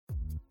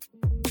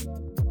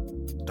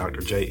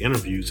Dr. J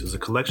Interviews is a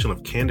collection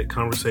of candid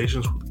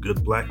conversations with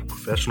good Black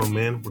professional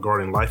men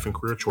regarding life and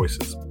career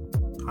choices.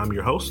 I'm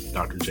your host,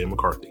 Dr. J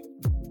McCarthy.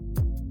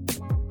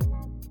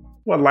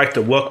 Well, I'd like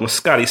to welcome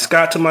Scotty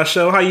Scott to my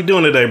show. How you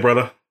doing today,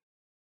 brother?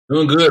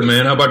 Doing good,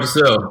 man. How about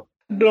yourself?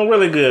 Doing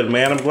really good,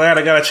 man. I'm glad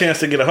I got a chance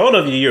to get a hold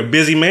of you. You're a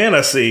busy man,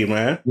 I see,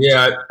 man.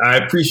 Yeah, I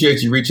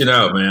appreciate you reaching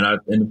out, man. I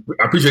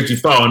appreciate you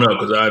following up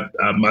because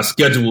my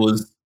schedule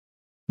is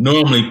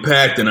normally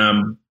packed and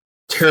I'm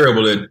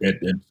terrible at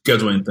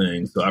scheduling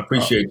things. So I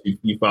appreciate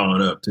you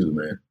following up too,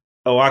 man.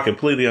 Oh, I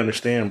completely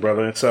understand,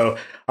 brother. And so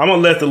I'm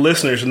going to let the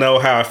listeners know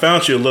how I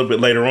found you a little bit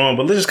later on,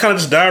 but let's just kind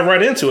of dive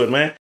right into it,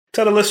 man.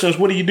 Tell the listeners,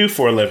 what do you do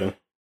for a living?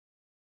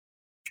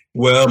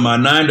 Well, my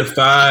 9 to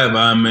 5,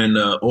 I'm in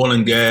oil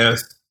and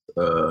gas.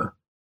 I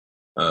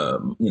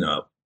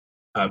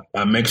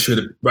make sure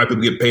the right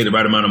people get paid the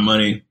right amount of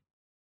money.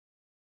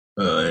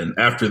 And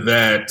after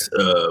that,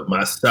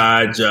 my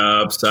side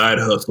job, side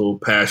hustle,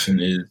 passion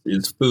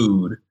is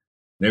food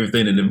and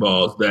everything that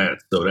involves that.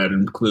 So that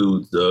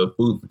includes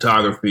food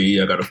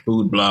photography. I got a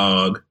food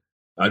blog.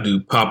 I do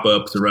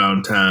pop-ups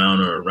around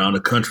town or around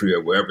the country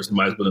or wherever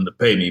somebody's willing to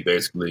pay me,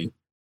 basically.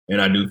 And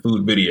I do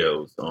food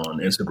videos on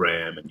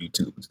Instagram and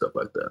YouTube and stuff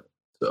like that.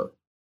 So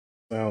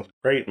sounds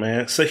great,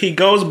 man. So he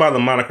goes by the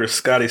moniker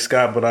Scotty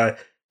Scott, but I'd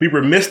be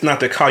remiss not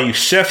to call you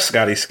Chef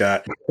Scotty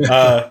Scott.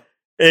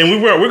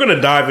 And we're going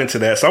to dive into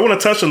that. So I want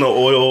to touch on the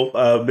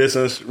oil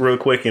business real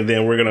quick, and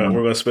then we're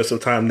gonna spend some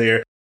time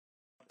there.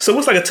 So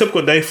what's like a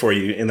typical day for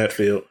you in that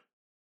field?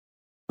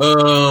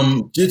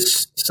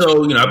 Just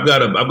so I've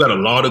got a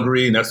law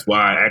degree, and that's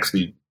why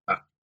a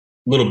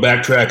little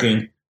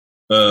backtracking.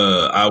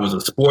 I was a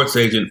sports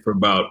agent for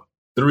about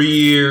 3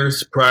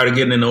 years prior to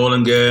getting into oil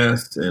and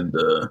gas, and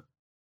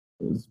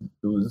it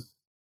was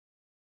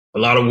a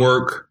lot of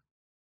work,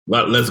 a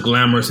lot less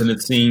glamorous than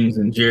it seems.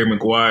 And Jerry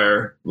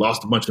Maguire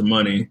lost a bunch of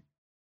money,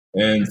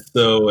 and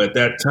so at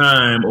that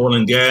time, oil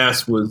and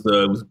gas was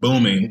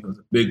booming. It was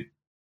a big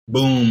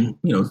boom.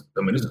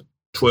 This is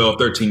 12,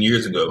 13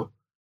 years ago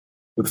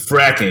with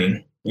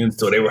fracking. And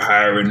so they were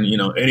hiring,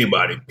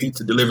 anybody,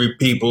 pizza delivery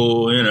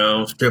people,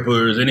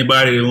 strippers,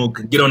 anybody who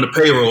could get on the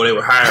payroll, they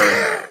were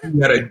hiring.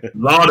 You had a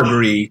law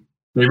degree.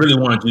 They really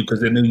wanted you because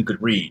they knew you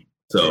could read.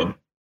 So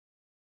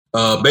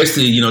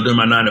basically, during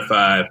my 9 to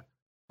 5,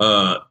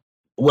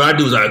 what I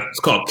do is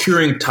it's called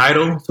curing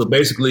title. So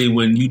basically,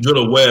 when you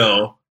drill a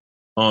well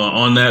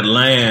on that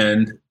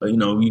land,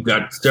 you've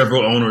got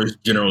several owners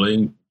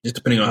generally, just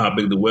depending on how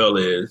big the well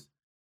is.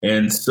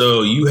 And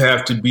so you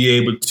have to be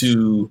able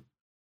to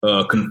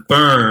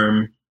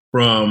confirm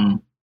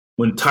from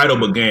when title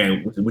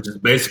began, which is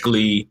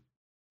basically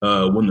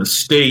when the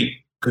state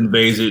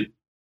conveys it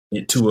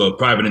to a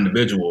private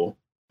individual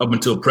up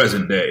until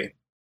present day.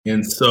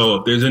 And so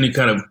if there's any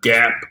kind of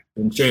gap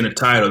in chain of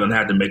title, then I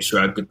have to make sure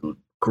I get the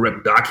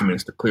correct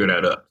documents to clear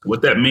that up. So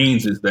what that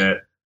means is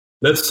that,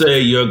 let's say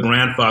your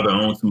grandfather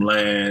owned some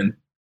land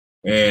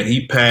and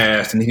he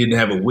passed and he didn't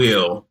have a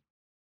will.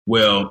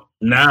 Well,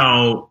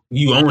 now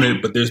you own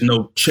it, but there's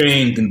no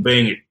chain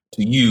conveying it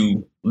to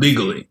you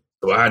legally.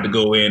 So I had to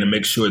go in and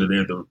make sure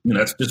that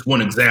that's just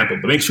one example,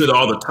 but make sure that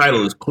all the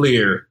title is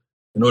clear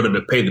in order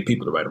to pay the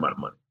people the right amount of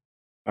money.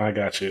 I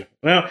got you.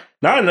 Now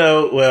I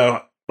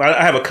know,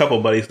 I have a couple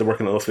of buddies that work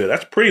in the oil field.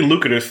 That's a pretty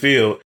lucrative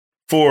field.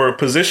 For a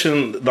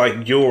position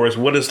like yours,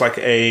 what is like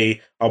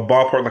a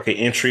ballpark, like an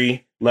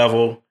entry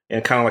level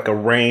and kind of like a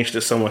range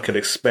that someone could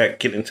expect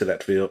getting into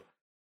that field?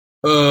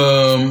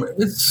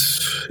 It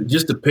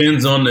just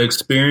depends on the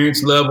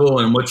experience level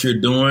and what you're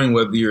doing,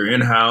 whether you're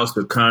in-house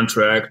or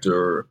contract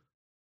or,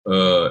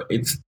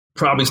 it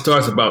probably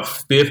starts about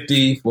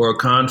 50 for a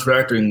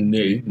contractor and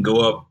they can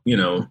go up,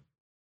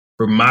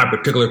 for my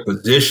particular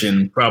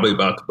position, probably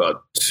about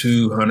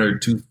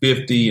 200,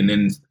 250. And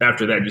then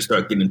after that, you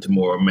start getting into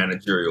more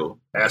managerial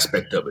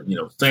aspect of it,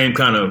 same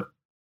kind of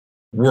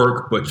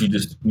work, but you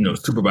just,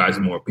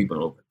 supervising more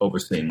people and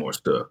overseeing more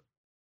stuff.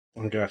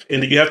 Oh, gosh.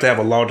 And do you have to have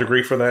a law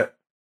degree for that?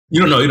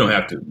 You don't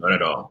have to, not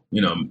at all.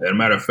 As a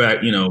matter of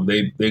fact,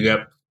 they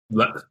got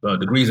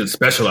degrees that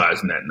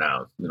specialize in that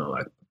now,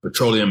 like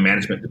petroleum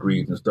management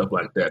degrees and stuff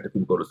like that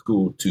people go to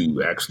school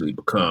to actually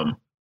become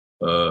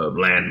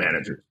land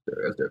managers,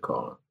 as they're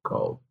called.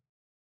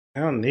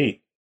 How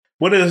neat.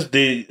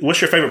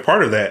 What's your favorite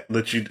part of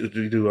that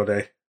you do all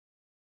day?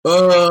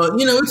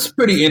 It's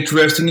pretty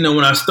interesting.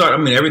 When I start,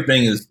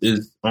 everything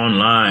is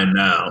online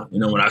now.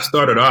 When I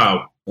started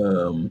out,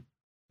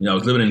 I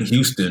was living in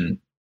Houston.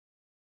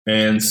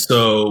 And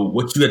so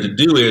what you had to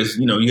do is,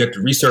 you had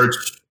to research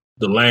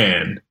the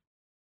land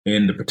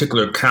in the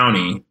particular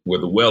county where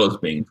the well is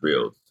being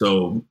drilled.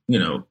 So,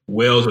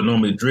 wells are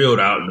normally drilled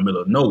out in the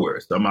middle of nowhere.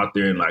 So I'm out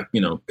there in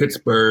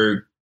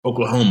Pittsburgh,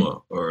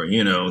 Oklahoma, or,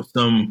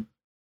 some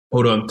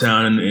podunk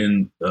town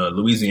in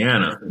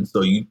Louisiana. And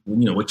so,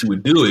 what you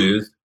would do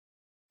is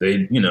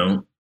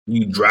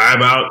you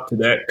drive out to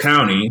that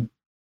county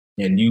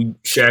and you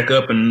shack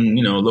up in,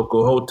 a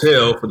local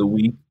hotel for the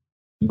week.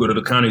 You go to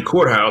the county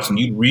courthouse and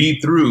you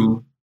read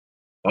through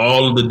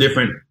all of the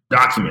different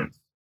documents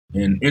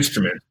and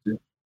instruments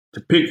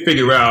to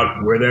figure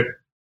out where that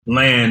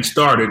land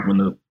started, when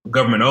the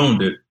government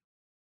owned it,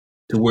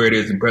 to where it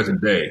is in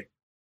present day.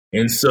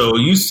 And so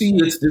you see,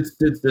 it's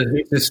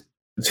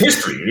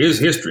history. It is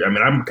history. I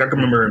mean, I can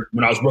remember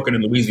when I was working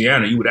in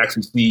Louisiana, you would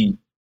actually see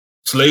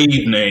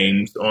slave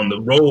names on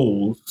the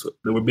rolls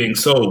that were being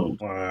sold.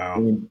 Wow.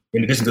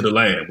 In addition to the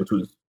land, which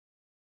was,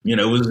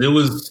 it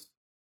was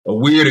a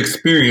weird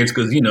experience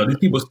because, these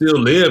people still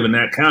live in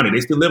that county.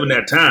 They still live in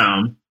that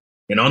town.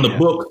 And on the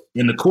book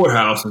in the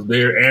courthouse is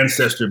their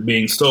ancestor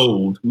being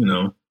sold,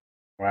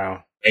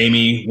 Wow.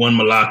 Amy, one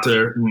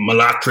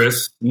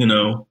mulattress,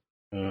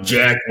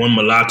 Jack, one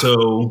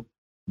mulatto,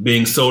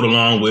 being sold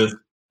along with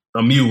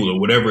a mule or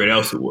whatever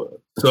else it was.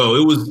 So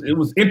it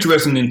was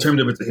interesting in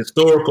terms of its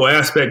historical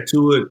aspect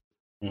to it.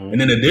 Mm-hmm.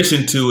 And in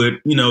addition to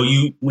it,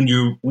 when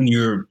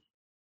you're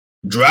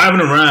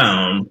driving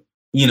around,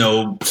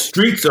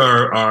 streets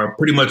are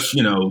pretty much,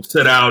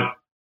 set out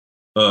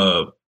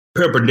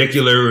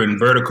perpendicular and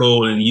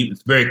vertical, and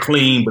it's very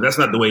clean, but that's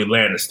not the way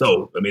land is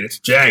sold. I mean, it's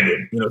jagged,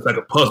 it's like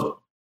a puzzle.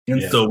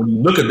 And so when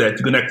you look at that,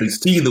 you can actually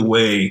see the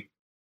way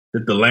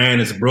that the land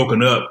is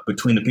broken up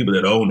between the people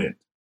that own it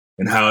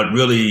and how it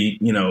really,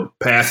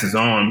 passes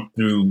on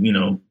through,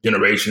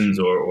 generations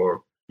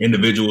or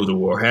individuals or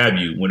what have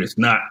you, when it's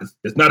not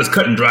as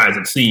cut and dry as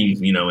it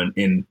seems,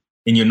 in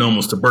your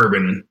normal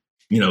suburban,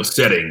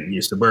 setting,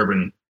 your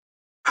suburban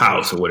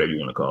house or whatever you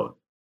want to call it.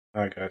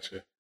 I got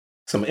you.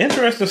 Some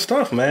interesting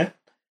stuff, man.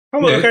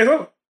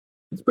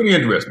 It's pretty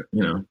interesting,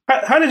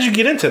 How did you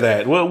get into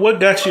that? What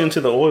got you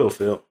into the oil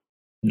field?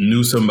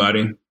 Knew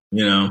somebody,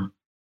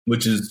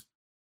 which is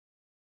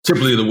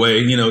typically the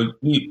way,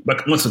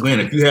 like once again,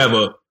 if you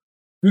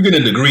get a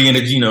degree in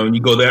it, and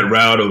you go that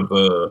route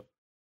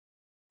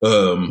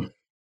of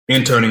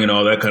interning and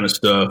all that kind of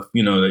stuff,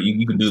 that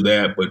you can do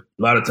that. But a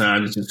lot of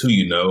times it's just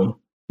who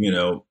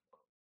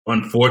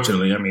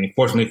unfortunately, I mean,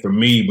 fortunately for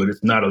me, but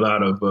it's not a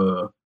lot of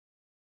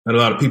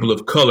people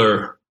of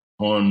color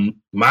on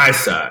my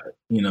side.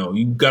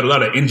 You've got a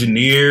lot of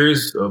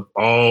engineers of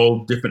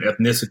all different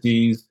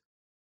ethnicities.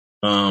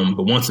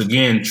 But once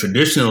again,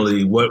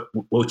 traditionally,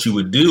 what you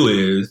would do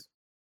is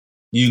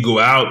you go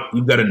out,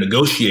 you've got to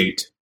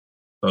negotiate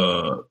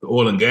the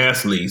oil and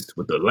gas lease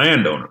with the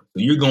landowner.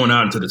 So you're going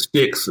out into the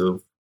sticks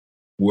of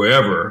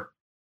wherever,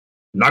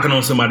 knocking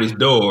on somebody's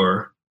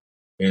door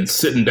and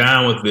sitting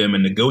down with them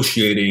and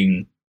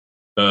negotiating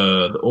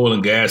the oil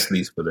and gas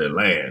lease for their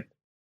land.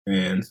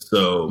 And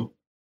so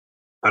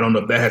I don't know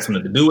if that has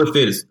something to do with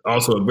it. It's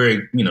also a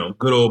very,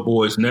 good old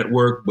boys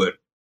network, but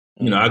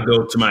I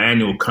go to my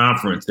annual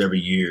conference every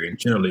year, and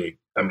generally,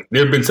 I mean,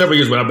 there have been several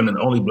years where I've been the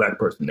only black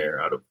person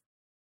there out of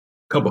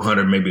a couple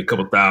hundred, maybe a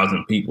couple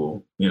thousand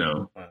people.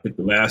 I think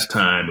the last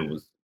time it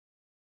was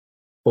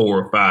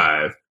 4 or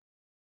 5,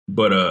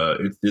 but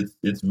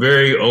it's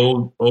very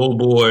good old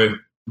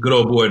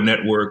boy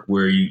network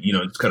where you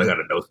just kind of got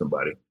to know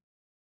somebody.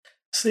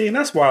 See, and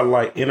that's why I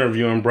like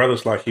interviewing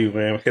brothers like you,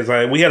 man, because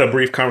we had a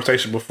brief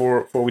conversation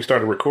before we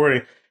started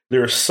recording.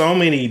 There are so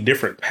many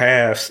different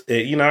paths.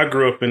 I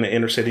grew up in the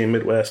inner city in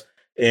Midwest,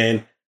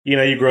 and,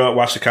 you grow up,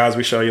 watch the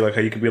Cosby Show, you're like,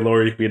 hey, you could be a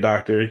lawyer, you could be a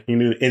doctor. You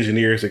knew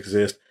engineers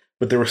exist,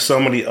 but there were so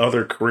many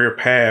other career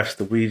paths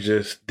that we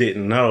just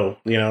didn't know,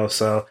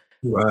 so.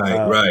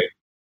 Right.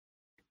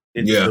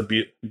 It's a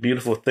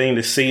beautiful thing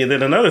to see. And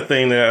then another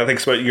thing that I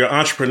think is about, you're an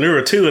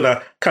entrepreneur too, and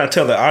I kind of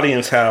tell the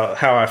audience how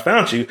I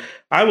found you.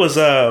 I was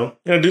going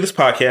to do this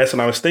podcast,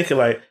 and I was thinking,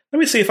 like, let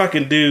me see if I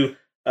can do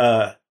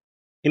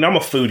I'm a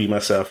foodie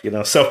myself,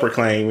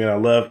 self-proclaimed, I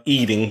love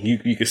eating,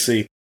 you can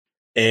see.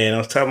 And I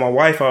was telling my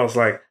wife, I was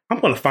like, I'm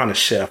going to find a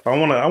chef. I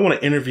want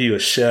to interview a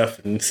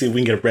chef and see if we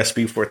can get a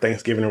recipe for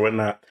Thanksgiving or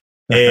whatnot.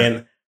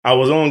 And I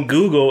was on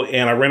Google,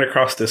 and I ran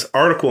across this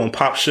article in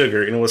Pop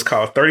Sugar, and it was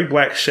called 30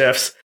 Black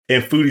Chefs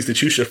and Foodies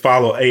That You Should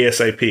Follow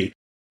ASAP.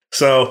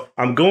 So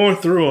I'm going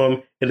through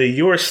them, and then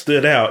yours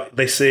stood out.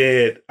 They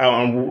said,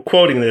 I'm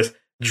quoting this,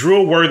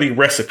 drill-worthy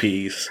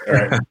recipes. All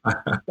right.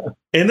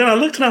 And then I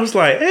looked and I was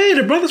like, hey,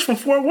 the brother's from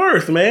Fort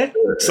Worth, man.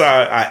 So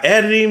I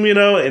added him,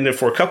 and then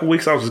for a couple of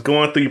weeks I was just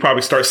going through. You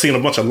probably start seeing a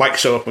bunch of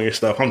likes show up on your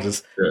stuff. I'm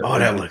just,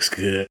 that looks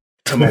good.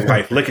 To my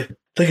wife, look at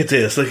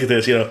this.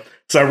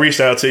 So I reached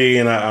out to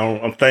you, and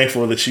I'm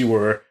thankful that you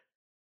were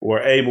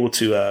able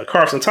to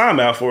carve some time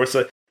out for us.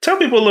 So tell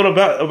people a little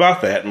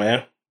about that,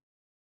 man.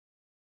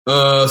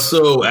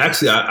 So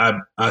actually,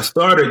 I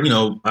started,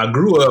 I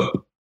grew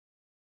up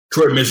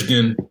Detroit,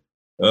 Michigan.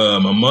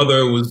 My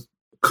mother was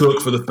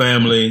cook for the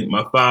family.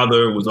 My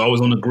father was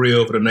always on the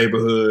grill for the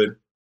neighborhood.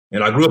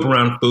 And I grew up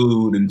around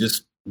food and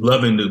just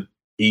loving to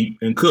eat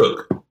and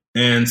cook.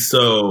 And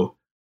so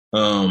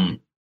always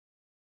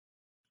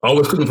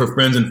cooking for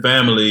friends and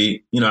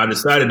family. I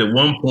decided at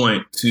one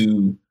point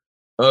to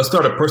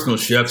start a personal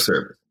chef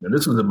service. And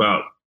this was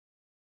about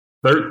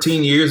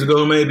 13 years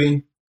ago,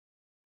 maybe.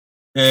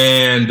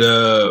 And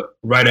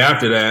right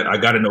after that, I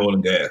got into oil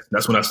and gas.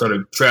 That's when I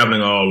started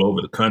traveling all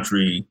over the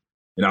country.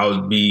 And I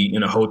would be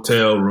in a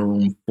hotel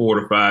room 4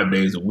 to 5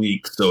 days a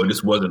week. So it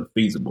just wasn't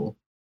feasible.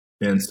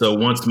 And so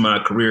once my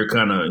career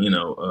kind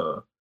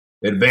of,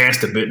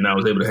 advanced a bit and I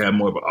was able to have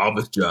more of an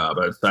office job,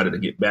 I decided to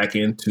get back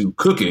into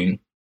cooking.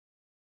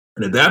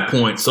 And at that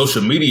point,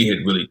 social media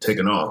had really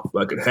taken off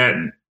like it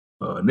hadn't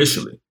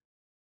initially.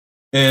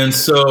 And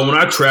so when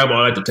I travel,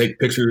 I like to take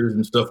pictures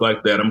and stuff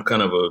like that. I'm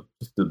kind of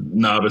just a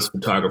novice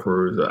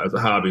photographer as a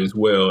hobby as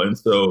well. And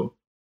so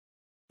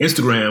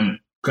Instagram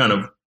kind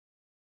of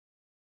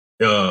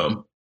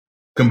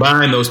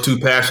combined those two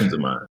passions of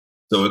mine.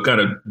 So it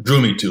kind of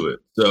drew me to it.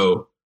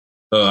 So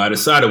I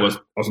decided I was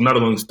not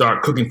only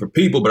start cooking for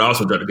people, but I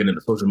also tried to get into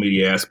the social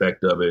media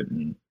aspect of it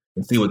and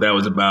see what that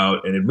was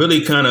about. And it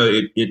really kind of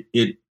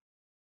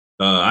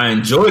I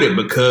enjoyed it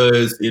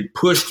because it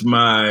pushed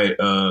my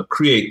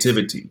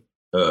creativity.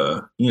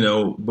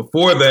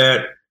 Before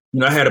that,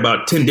 I had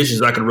about 10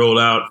 dishes I could roll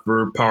out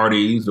for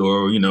parties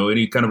or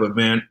any kind of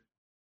event.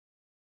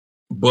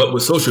 But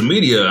with social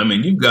media, I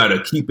mean, you've got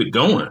to keep it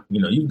going.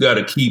 You've got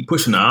to keep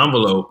pushing the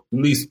envelope, at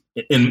least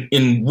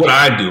in what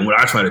I do and what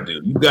I try to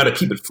do. You've got to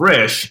keep it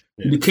fresh.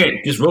 Yeah. You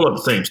can't just roll up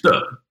the same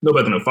stuff.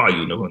 Nobody's going to follow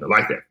you. Nobody's going to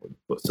like that.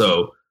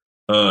 So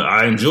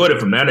I enjoyed it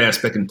from that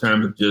aspect in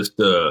terms of just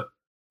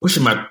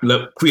pushing my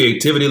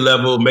creativity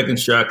level, making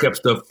sure I kept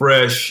stuff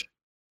fresh,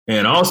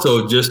 and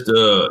also just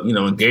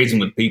engaging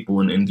with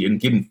people and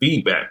getting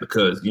feedback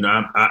because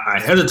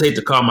I hesitate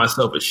to call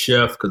myself a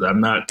chef because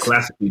I'm not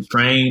classically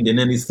trained in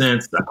any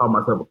sense. I call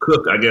myself a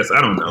cook. I guess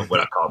I don't know what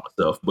I call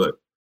myself, but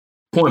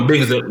point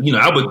being is that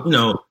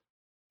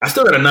I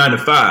still got a 9 to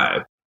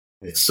 5,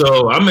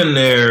 so I'm in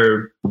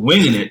there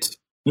winging it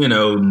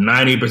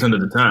 90%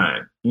 of the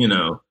time,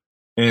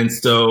 and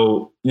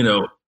so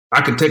I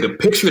can take a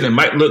picture and it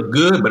might look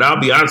good, but I'll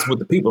be honest with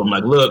the people. I'm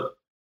like, look,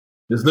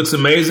 this looks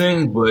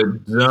amazing,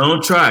 but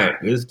don't try it.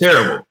 It's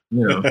terrible.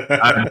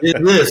 I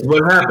did this.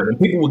 What happened? And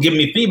people will give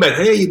me feedback.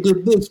 Hey, you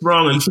did this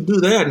wrong, and you should do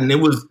that. And it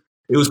was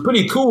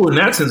pretty cool in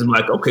that sense. I'm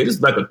like, okay, this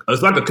is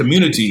it's like a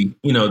community,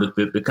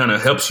 that kind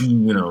of helps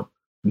you,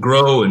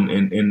 grow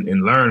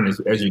and learn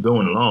as you're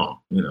going along.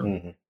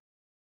 Mm-hmm.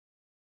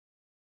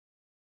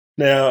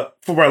 Now,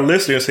 for our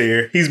listeners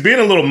here, he's being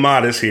a little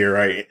modest here,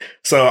 right?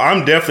 So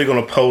I'm definitely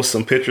going to post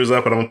some pictures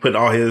up, and I'm going to put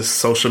all his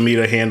social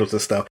media handles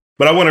and stuff.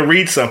 But I want to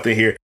read something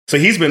here. So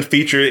he's been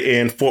featured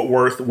in Fort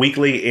Worth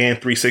Weekly and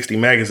 360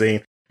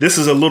 Magazine. This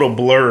is a little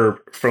blurb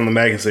from the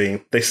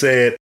magazine. They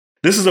said,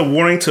 "This is a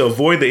warning to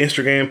avoid the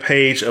Instagram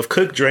page of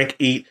cook, drink,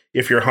 eat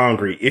if you're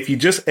hungry. If you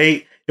just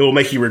ate, it will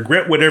make you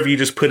regret whatever you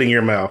just put in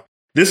your mouth.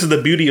 This is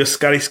the beauty of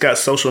Scotty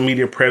Scott's social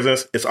media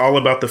presence. It's all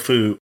about the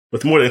food.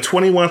 With more than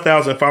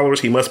 21,000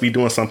 followers, he must be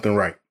doing something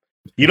right."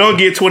 You don't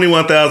get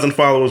 21,000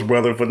 followers,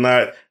 brother, for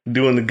not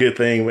doing the good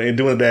thing and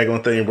doing the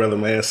daggone thing, brother,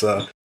 man.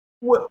 So,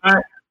 well,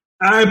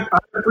 I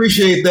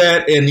appreciate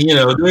that, and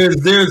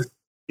there's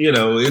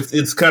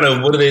it's kind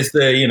of, what do they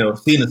say?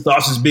 Seeing the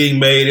sausage being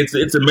made.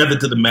 It's a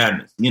method to the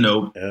madness.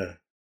 Yeah.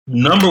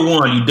 Number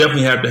one, you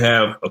definitely have to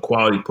have a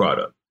quality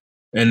product,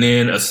 and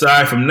then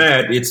aside from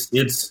that, it's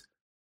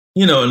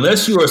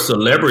unless you're a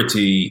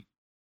celebrity.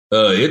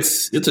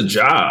 It's a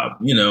job,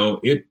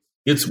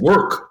 it's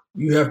work.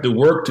 You have to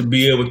work to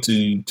be able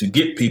to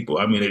get people.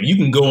 I mean, if you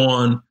can go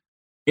on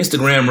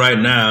Instagram right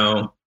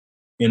now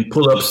and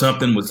pull up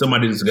something with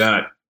somebody that's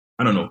got,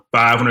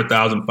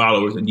 500,000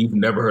 followers and you've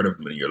never heard of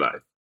them in your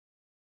life.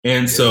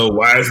 And so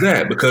why is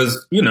that?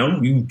 Because,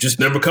 you just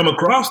never come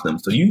across them.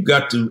 So you've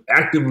got to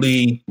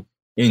actively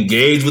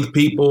engage with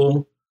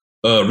people,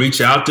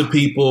 reach out to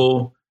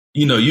people.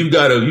 You've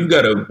got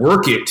to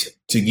work it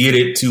to get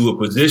it to a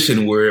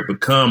position where it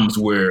becomes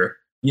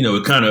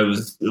it kind of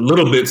is a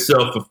little bit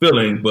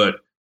self-fulfilling, but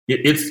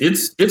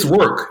it's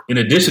work in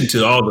addition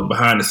to all the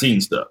behind the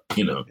scenes stuff,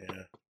 Yeah.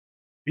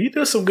 You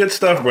do some good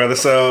stuff, brother.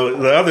 So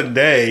the other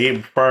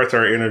day, prior to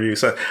our interview,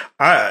 so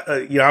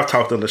I've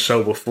talked on the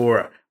show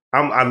before.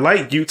 I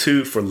like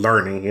YouTube for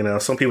learning.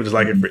 Some people just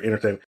like it for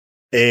entertainment,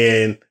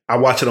 and I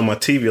watch it on my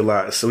TV a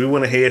lot. So we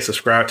went ahead,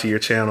 subscribed to your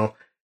channel.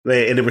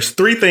 And there was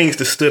 3 things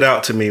that stood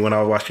out to me when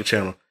I watched your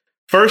channel.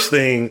 First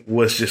thing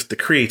was just the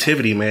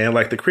creativity, man.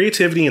 Like the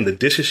creativity and the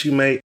dishes you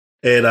make.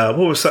 And I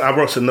wrote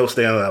some notes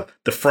down.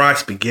 The fried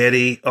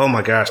spaghetti. Oh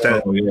my gosh,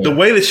 the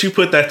way that you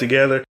put that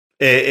together.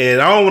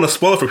 And I don't want to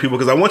spoil it for people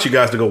because I want you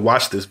guys to go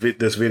watch this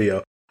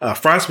video.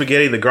 Fried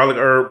spaghetti, the garlic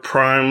herb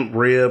prime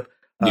rib,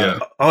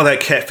 all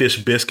that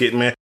catfish biscuit,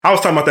 man. I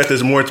was talking about that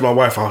this morning to my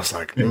wife. I was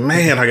like,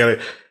 man,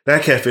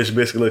 that catfish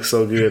biscuit looks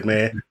so good,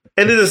 man.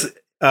 And it is.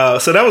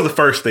 So that was the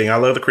first thing. I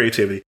love the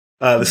creativity.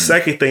 The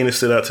second thing that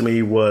stood out to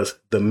me was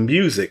the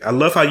music. I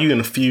love how you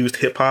infused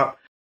hip hop.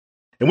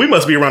 And we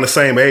must be around the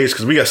same age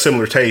because we got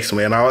similar tastes,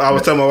 man. I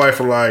was telling my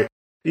wife, I'm like,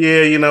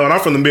 yeah, and I'm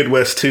from the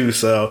Midwest too.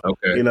 So,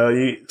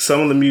 some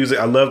of the music,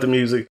 I love the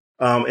music.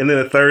 And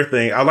then the third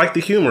thing, I like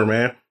the humor,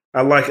 man.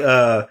 I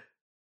like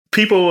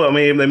people, I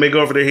mean, they may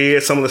go over their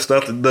head. Some of the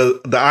stuff, the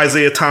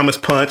Isaiah Thomas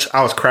punch,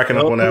 I was cracking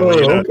up on that one.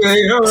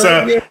 Okay, all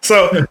right,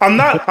 so I'm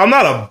not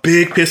a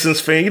big Pistons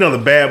fan. The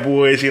bad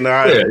boys.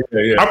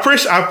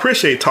 I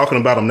appreciate talking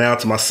about them now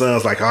to my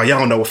sons. Like, oh, y'all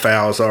don't know what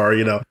fouls are.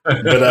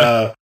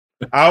 But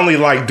I only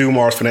like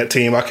Dumars from that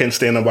team. I couldn't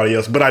stand nobody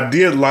else. But I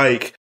did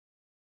like,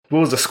 what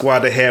was the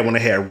squad they had when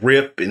they had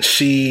Rip and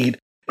Sheed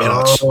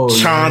And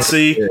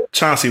Chauncey. Yeah.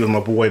 Chauncey was my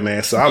boy,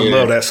 man. So I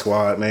love that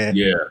squad, man.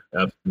 Yeah,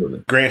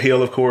 absolutely. Grant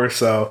Hill, of course.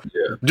 So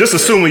just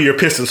assuming you're a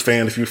Pistons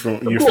fan if you're from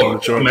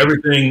Detroit. I'm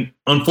everything.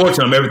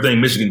 Unfortunately, I'm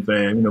everything Michigan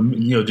fan.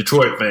 You know,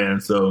 Detroit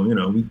fan. So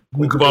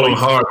we fall on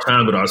hard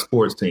times with our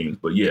sports teams.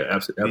 But yeah,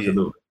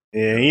 absolutely.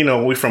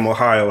 Yeah, we from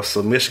Ohio,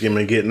 so Michigan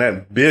been getting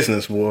that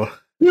business, boy.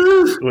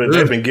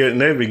 They've been getting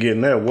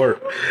that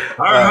work.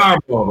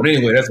 But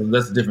anyway, that's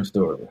a different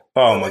story.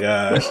 Oh my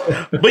gosh!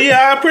 But yeah,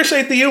 I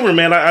appreciate the humor,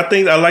 man. I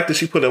think I like that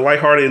she put it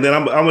lighthearted. And then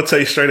I'm gonna tell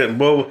you straight up,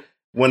 Bo,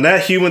 when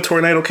that human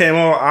tornado came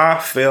on,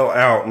 I fell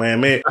out, man.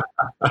 Me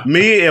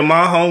and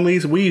my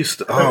homies, we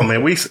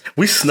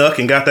snuck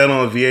and got that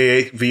on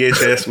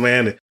VHS,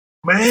 man.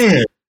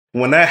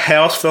 When that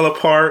house fell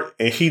apart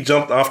and he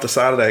jumped off the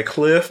side of that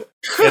cliff,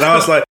 and I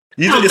was like,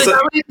 I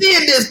already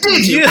did this,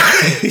 did you?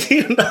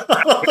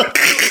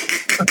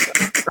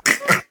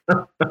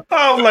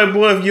 I was like,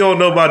 boy, if you don't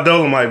know about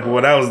Dolomite,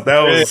 boy, that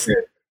was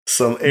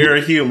some air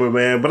humor,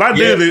 man. But I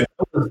did it.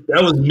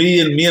 That was me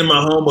and my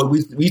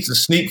homeboy. We used to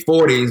sneak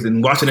 40s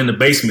and watch it in the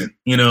basement,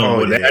 and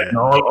all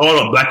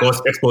the black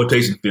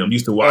exploitation film.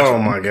 Used to watch. Oh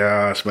my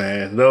gosh,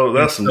 man! No,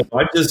 that's some.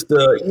 I just,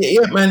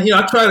 man.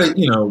 I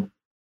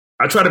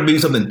try to be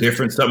something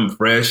different, something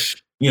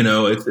fresh.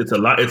 It's a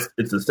lot.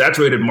 It's a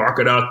saturated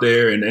market out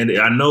there, and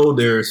I know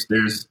there's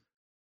things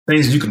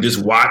you can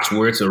just watch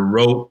where it's a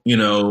rote,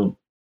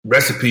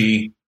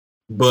 recipe.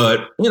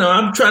 But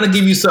I'm trying to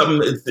give you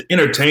something. It's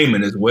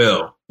entertainment as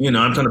well.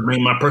 I'm trying to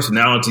bring my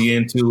personality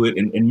into it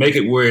and make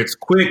it where it's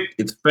quick,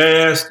 it's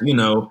fast.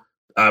 Anytime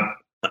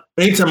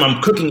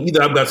I'm cooking,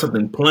 either I've got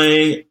something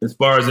playing as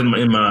far as in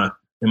my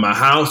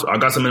house, or I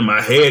got something in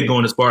my head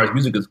going as far as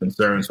music is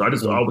concerned. So I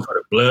just always try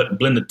to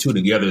blend the two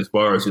together as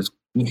far as just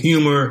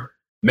humor,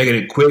 making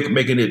it quick,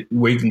 making it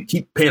where you can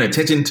keep paying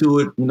attention to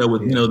it,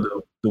 with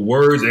the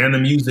words and the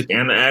music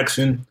and the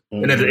action.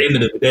 Mm-hmm. And at the end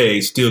of the day,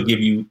 still give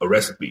you a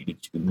recipe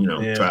that you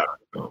can, try.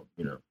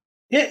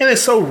 Yeah, and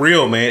it's so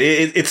real, man.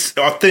 It's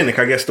authentic,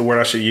 I guess the word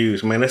I should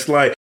use, man. It's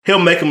like he'll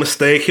make a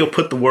mistake, he'll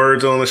put the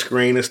words on the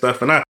screen and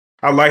stuff. And I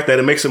like that.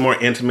 It makes it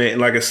more intimate.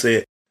 And like I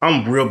said,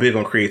 I'm real big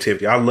on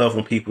creativity. I love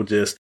when people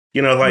just,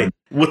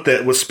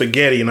 with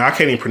spaghetti, I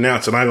can't even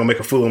pronounce it. I'm going to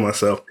make a fool of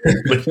myself.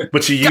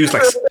 But you use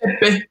like,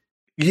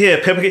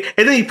 pepper cake.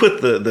 And then you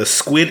put the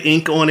squid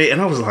ink on it.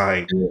 And I was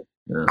like,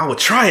 I would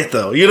try it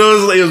though. It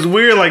was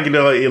weird. Like, it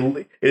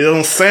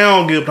don't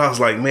sound good, but I was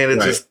like, man,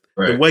 it's just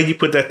the way you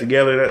put that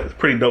together. That's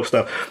pretty dope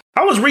stuff.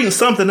 I was reading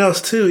something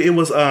else too. It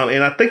was,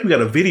 and I think we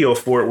got a video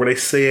for it where they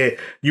said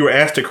you were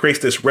asked to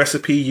create this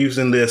recipe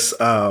using this,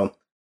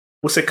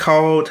 what's it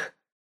called?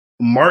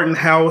 Martin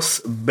House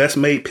Best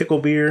Made Pickle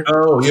Beer.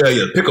 Oh,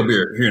 yeah. Pickle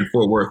beer here in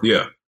Fort Worth,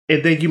 yeah.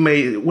 And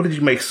then what did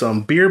you make?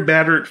 Some beer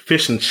battered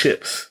fish and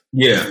chips.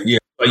 Yeah.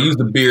 I used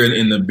the beer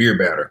in the beer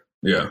batter.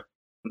 Yeah.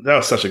 That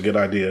was such a good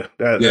idea.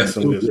 That's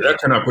some good stuff. That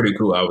turned out pretty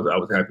cool. I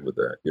was happy with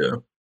that. Yeah.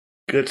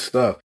 Good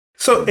stuff.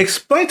 So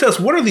explain to us,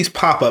 what are these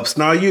pop-ups?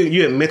 Now,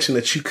 you had mentioned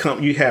that you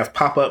have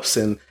pop-ups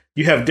and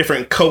you have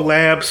different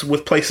collabs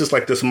with places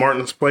like this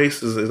Martin's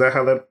Place. Is that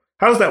how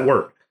does that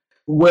work?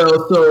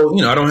 Well, so,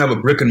 I don't have a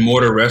brick and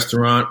mortar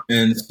restaurant.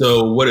 And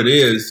so what it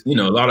is, a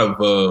lot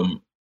of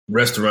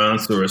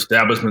restaurants or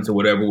establishments or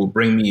whatever will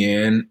bring me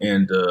in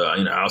and,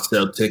 I'll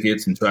sell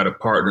tickets and try to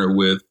partner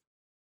with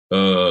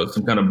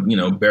some kind of,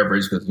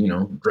 beverage because,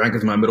 drink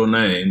is my middle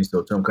name.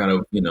 So some kind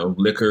of,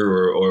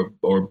 liquor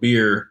or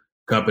beer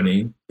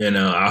company. And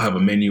I'll have a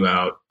menu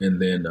out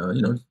and then,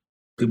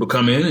 people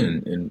come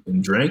in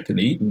and drink and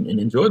eat and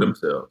enjoy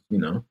themselves,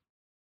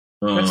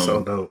 That's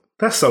so dope.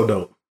 That's so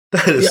dope.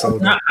 That is so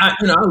dope. I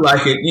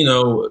like it.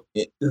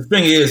 The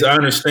thing is, I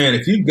understand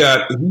if you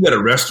got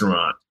a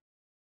restaurant,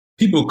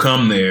 people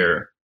come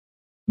there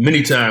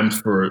many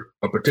times for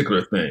a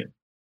particular thing.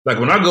 Like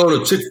when I go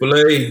to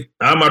Chick-fil-A,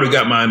 I'm already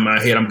got in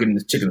my head, I'm getting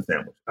this chicken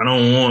sandwich. I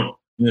don't want,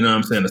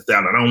 a salad.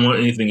 I don't want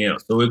anything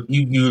else. So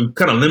you're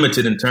kind of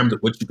limited in terms of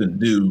what you can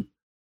do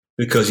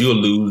because you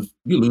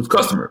lose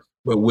customers.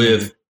 But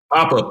with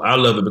pop-up, I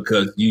love it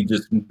because you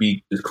just can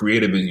be as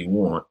creative as you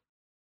want.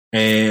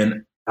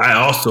 And I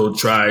also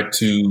try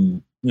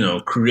to,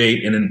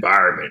 create an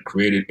environment,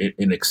 create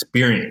an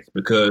experience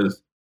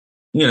because,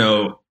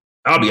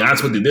 I'll be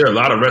honest with you, there are a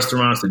lot of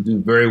restaurants that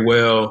do very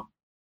well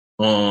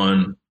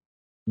on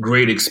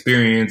great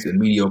experience and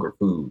mediocre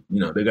food.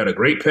 They got a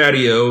great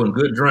patio and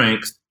good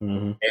drinks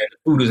and the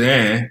food is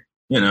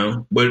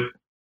but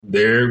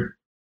they're,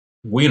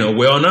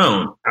 well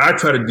known. I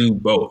try to do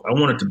both. I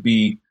want it to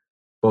be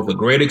both a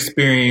great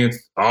experience,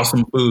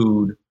 awesome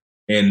food,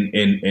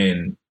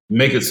 and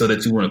make it so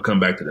that you want to come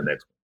back to the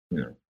next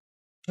one.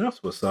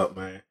 That's what's up,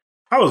 man.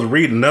 I was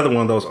reading another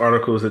one of those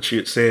articles that you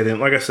had said, and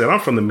like I said, I'm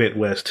from the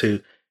Midwest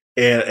too.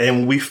 And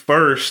when we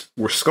first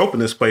were scoping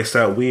this place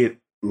out, we had,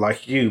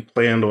 like you,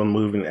 planned on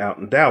moving out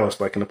in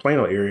Dallas, like in the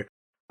Plano area.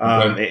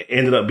 It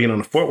ended up being on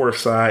the Fort Worth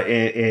side.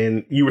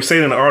 And you were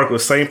saying in the article,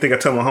 the same thing I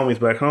tell my homies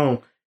back home.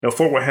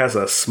 Fort Worth has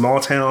a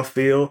small town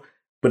feel,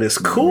 But it's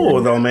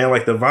cool though, man.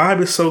 Like the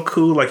vibe is so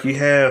cool. Like you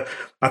have,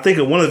 I think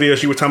in one of the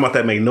videos you were talking about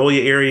that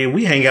Magnolia area.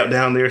 We hang out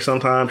down there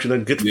sometimes.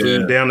 Good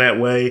food down that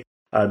way.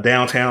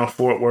 Downtown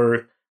Fort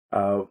Worth.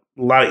 A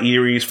lot of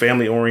Erie's,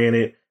 family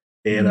oriented,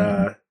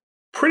 and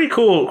pretty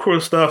cool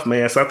stuff,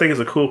 man. So I think it's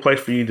a cool place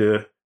for you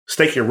to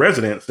stake your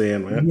residence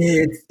in, man.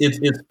 Yeah,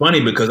 it's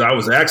funny because I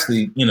was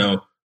actually,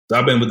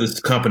 I've been with this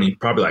company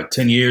probably like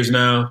 10 years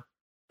now,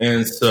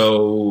 and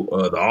so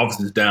the office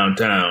is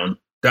downtown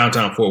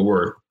Fort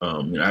Worth. I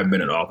haven't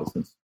been in the office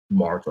since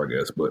March, I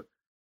guess, but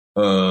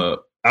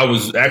I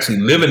was actually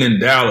living in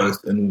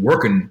Dallas and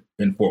working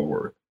in Fort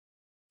Worth,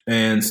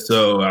 and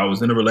so I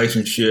was in a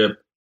relationship.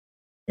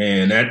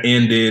 And that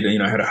ended,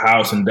 and I had a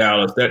house in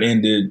Dallas. That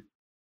ended,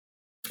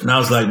 and I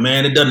was like,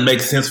 man, it doesn't make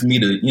sense for me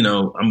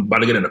to, I'm about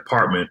to get an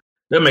apartment.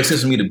 It doesn't make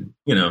sense for me to,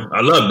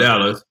 I love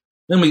Dallas.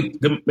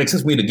 It makes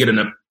sense for me to get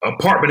an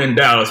apartment in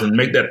Dallas and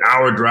make that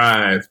hour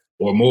drive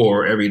or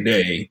more every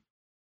day.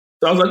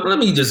 So I was like, let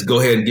me just go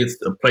ahead and get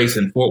a place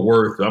in Fort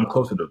Worth so I'm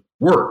closer to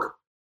work.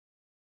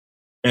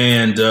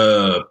 And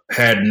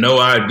had no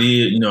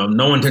idea,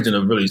 no intention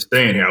of really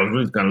staying here. I was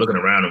really kind of looking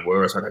around and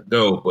where else I could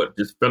go, but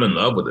just fell in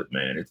love with it,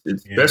 man.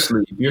 It's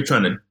especially if you're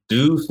trying to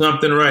do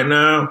something right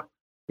now.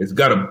 It's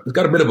got a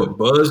bit of a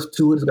buzz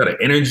to it. It's got an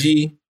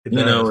energy,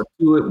 to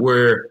it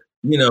where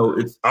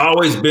it's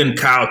always been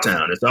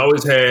Cowtown. It's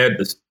always had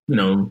this,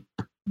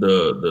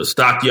 the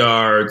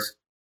stockyards.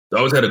 It's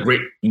always had a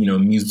great,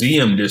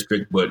 museum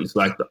district, but it's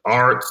like the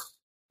arts.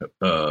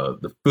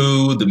 The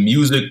food, the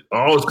music,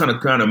 always kind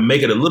of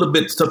make it a little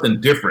bit something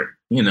different,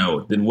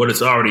 than what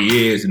it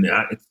already is. And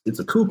it's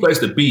a cool place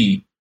to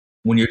be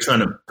when you're trying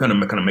to kind of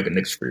make a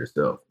niche for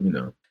yourself,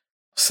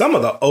 Some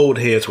of the old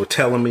heads were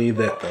telling me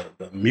that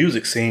the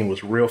music scene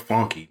was real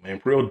funky, man,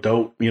 real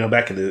dope,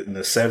 back in the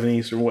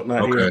 70s or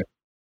whatnot. Okay. Here.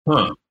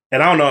 Huh.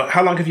 And I don't know,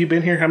 how long have you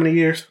been here? How many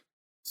years?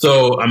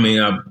 So, I'm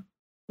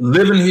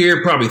living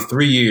here probably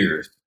 3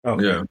 years.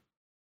 Okay. Yeah.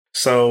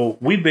 So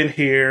we've been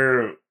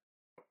here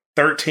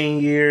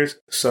 13 years.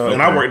 So, okay.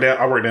 And I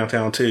work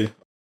downtown too.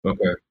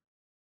 Okay.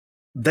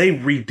 They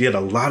redid a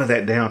lot of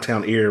that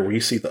downtown area where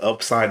you see the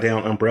upside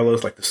down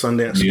umbrellas, like the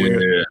Sundance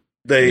Square.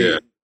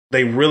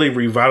 They really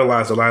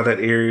revitalized a lot of that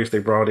areas. They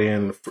brought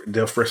in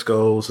Del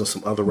Frisco's and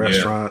some other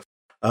restaurants.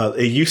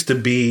 It used to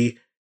be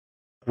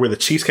where the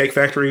Cheesecake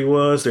Factory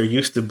was. There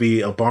used to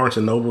be a Barnes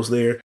and Nobles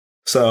there.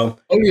 So,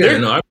 I've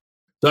been, like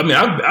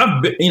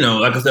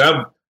I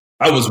said,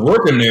 I was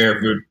working there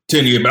for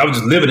 10 years, but I was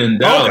just living in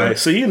Dallas. Okay,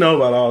 so you know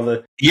about all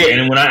the... Yeah,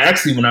 and when I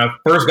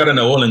first got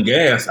into oil and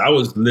gas, I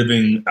was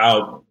living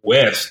out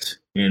west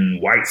in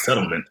White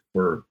Settlement.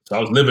 So I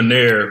was living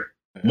there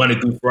Monday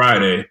through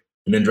Friday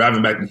and then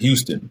driving back to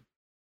Houston.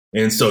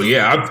 And so,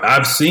 yeah,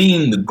 I've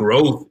seen the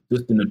growth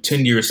just in a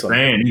 10-year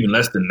span, even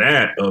less than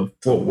that, of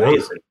Fort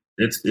Worth.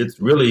 It's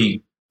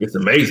really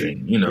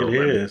amazing, It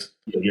is.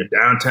 You're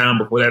downtown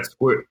before that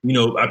square.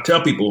 I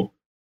tell people,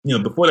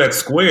 before that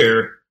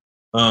square...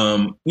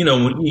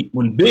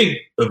 when big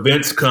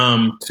events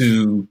come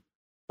to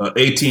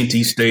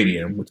AT&T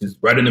Stadium, which is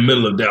right in the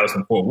middle of Dallas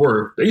and Fort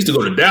Worth, they used to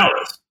go to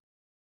Dallas.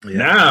 Yeah.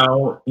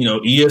 Now,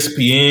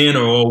 ESPN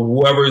or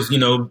whoever's,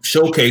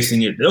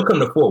 showcasing it, they'll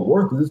come to Fort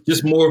Worth because it's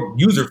just more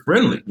user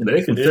friendly.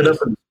 They can set up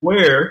in the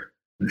square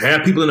and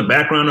have people in the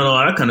background and all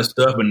that kind of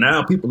stuff. And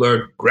now people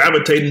are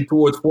gravitating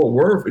towards Fort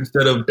Worth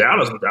instead of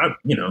Dallas, which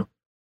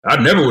I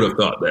never would have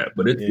thought that,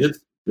 but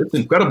it's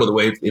incredible the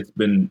way it's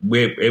been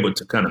able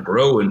to kind of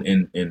grow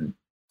and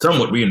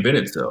somewhat reinvent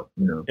itself.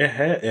 It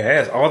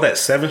has all that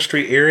 7th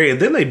Street area,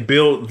 and then they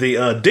built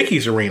the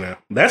Dickies Arena.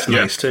 That's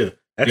nice too.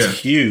 That's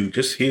huge,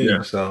 just huge.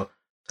 Yeah. So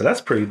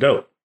that's pretty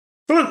dope.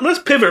 So let's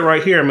pivot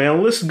right here,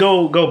 man. Let's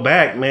go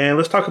back, man.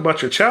 Let's talk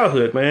about your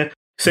childhood, man. You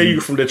say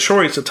you're from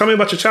Detroit, so tell me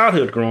about your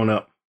childhood growing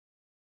up.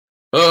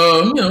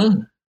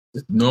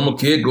 Just normal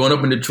kid growing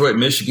up in Detroit,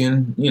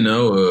 Michigan.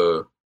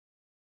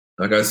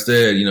 Like I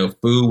said,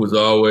 food was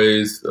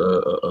always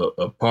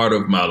a part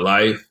of my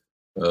life.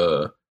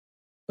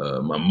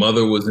 My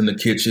mother was in the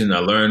kitchen. I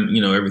learned,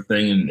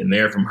 everything in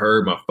there from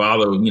her. My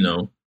father,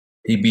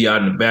 he'd be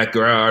out in the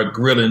backyard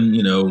grilling,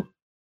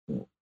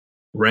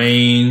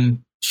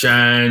 rain,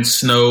 shine,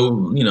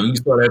 snow. You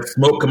saw that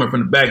smoke coming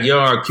from the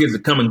backyard. Kids are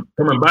coming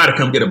by to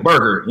come get a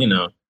burger,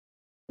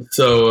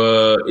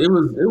 So it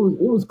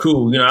was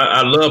cool.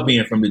 I love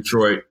being from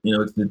Detroit.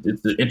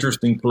 It's an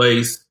interesting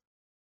place.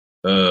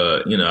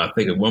 I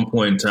think at one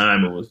point in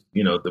time it was,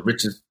 the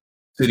richest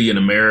city in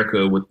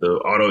America with the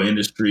auto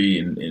industry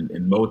and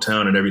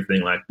Motown and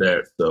everything like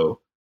that. So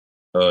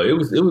it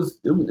was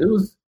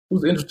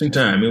an interesting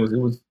time.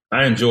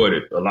 I enjoyed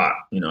it a lot.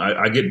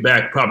 I get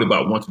back probably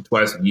about once or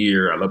twice a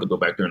year. I love to go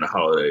back during the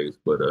holidays,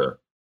 but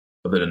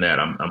other than that,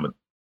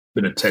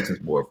 been a Texas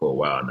boy for a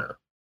while now.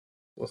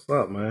 What's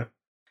up, man?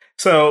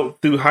 So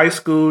through high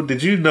school,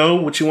 did you know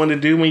what you wanted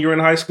to do when you were in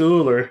high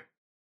school, or?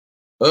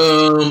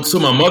 So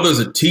my mother's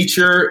a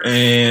teacher,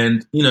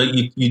 and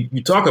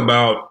you talk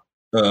about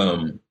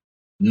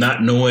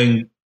not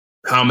knowing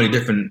how many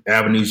different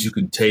avenues you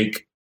can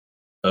take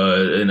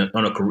in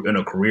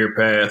a career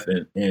path,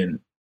 and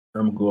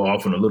I'm gonna go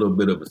off on a little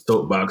bit of a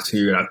soapbox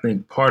here. I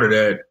think part of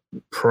that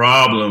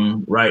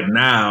problem right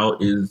now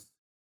is,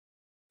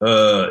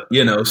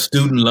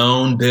 student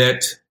loan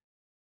debt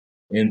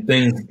and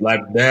things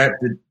like that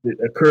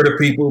occur to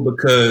people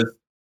because,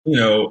 you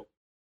know,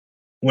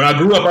 when I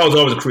grew up, I was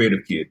always a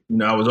creative kid.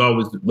 I was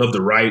always loved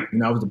to write.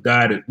 I was the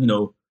guy that,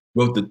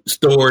 wrote the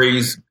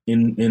stories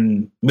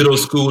in middle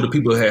school. The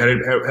people had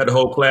the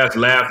whole class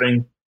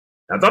laughing.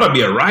 I thought I'd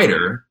be a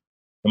writer.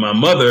 And my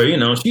mother,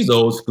 she's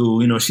old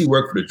school. She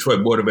worked for the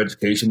Detroit Board of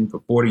Education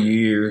for 40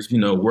 years,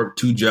 worked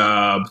 2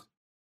 jobs.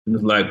 And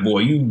it's like, boy,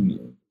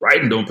 you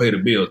writing don't pay the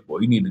bills, boy.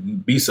 You need to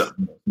be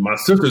something. My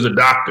sister's a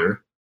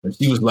doctor. And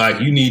she was like,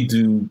 you need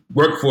to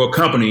work for a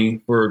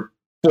company for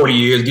 40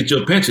 years, get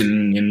your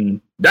pension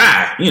and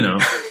die,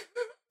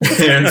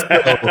 And so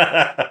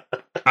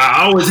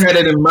I always had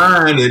it in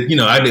mind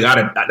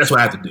that, that's what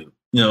I have to do.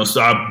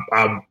 So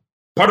I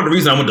part of the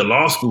reason I went to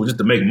law school was just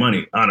to make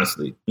money,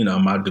 honestly.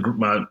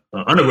 My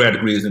undergrad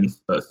degree is in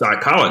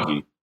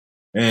psychology.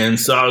 And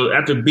so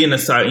after being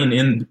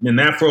in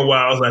that for a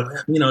while, I was like,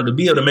 to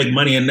be able to make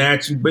money in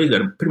that, you pretty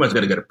much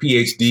got to get a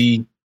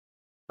PhD.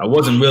 I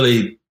wasn't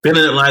really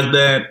feeling it like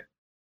that.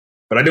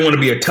 But I didn't want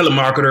to be a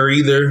telemarketer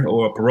either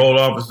or a parole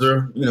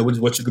officer, which is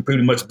what you could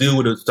pretty much do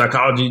with a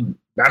psychology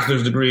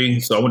bachelor's degree.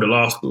 So I went to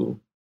law school.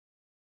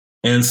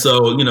 And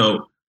so,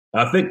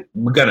 I think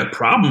we got a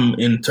problem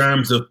in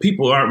terms of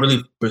people aren't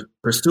really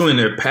pursuing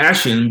their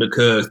passion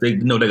because they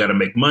know they got to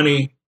make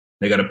money.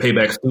 They got to pay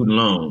back student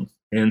loans.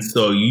 And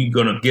so you're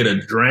going to get a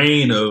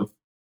drain of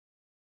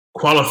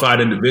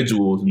qualified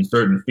individuals in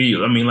certain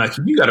fields. I mean, like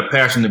if you got a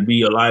passion to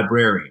be a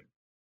librarian,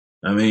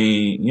 I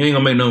mean, you ain't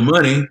gonna make no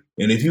money.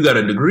 And if you got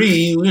a degree,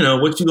 you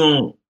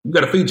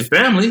got to feed your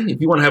family.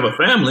 If you want to have a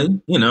family,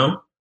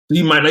 so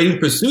you might not even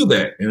pursue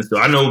that. And so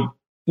I know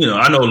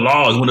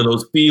law is one of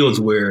those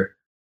fields where,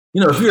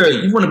 if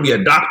you want to be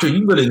a doctor,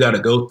 you really got to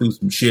go through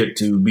some shit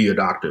to be a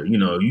doctor. You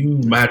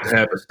might have to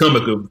have a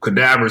stomach of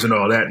cadavers and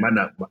all that.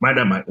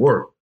 Might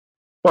work.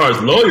 As far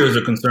as lawyers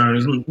are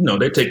concerned,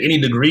 they take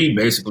any degree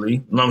basically,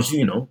 as long as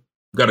you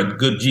got a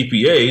good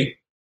GPA,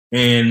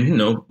 and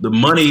the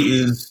money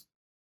is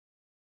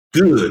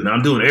good. And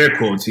I'm doing air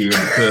quotes here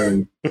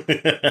because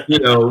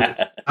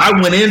I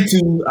went into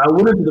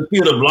the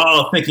field of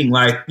law thinking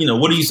like,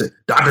 what do you say?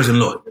 Doctors and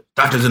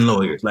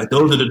lawyers. Like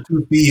those are the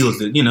 2 fields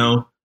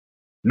that,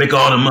 make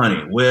all the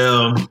money.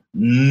 Well,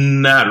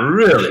 not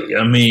really.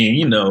 I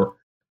mean,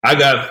 I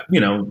got,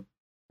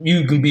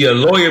 you can be a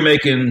lawyer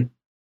making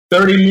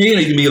 30 million,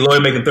 you can be a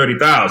lawyer making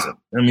 30,000.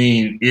 I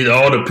mean, it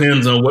all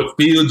depends on what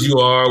field you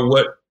are,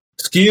 what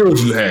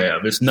skills you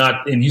have. It's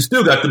not, and you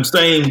still got them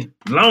same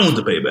loans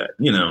to pay back,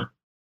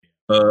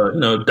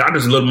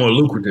 doctors are a little more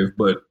lucrative,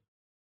 but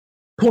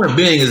point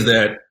being is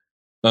that,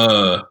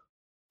 I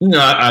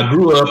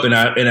grew up and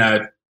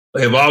I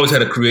have always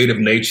had a creative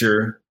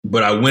nature,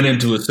 but I went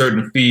into a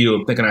certain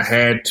field thinking I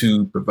had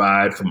to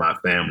provide for my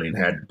family and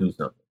had to do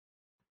something.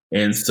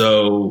 And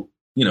so,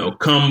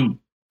 come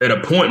at a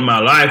point in my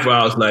life where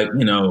I was like,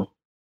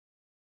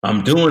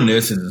 I'm doing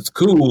this and it's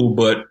cool,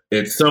 but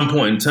at some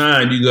point in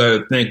time, you got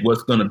to think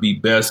what's going to be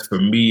best for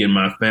me and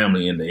my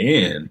family in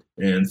the end.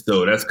 And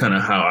so that's kind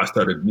of how I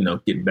started,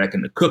 getting back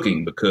into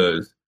cooking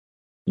because,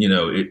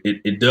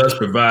 it does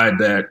provide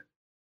that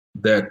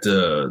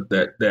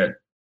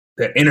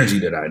energy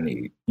that I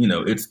need.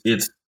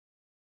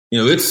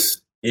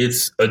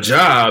 It's a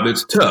job.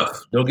 It's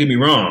tough. Don't get me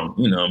wrong.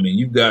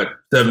 You've got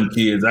 7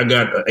 kids. I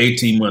got an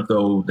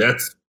 18-month-old.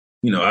 That's,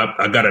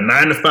 I got a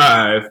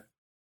 9-to-5.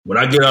 When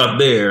I get out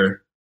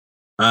there,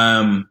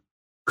 I'm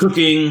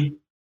cooking,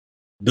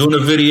 doing a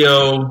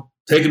video,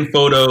 taking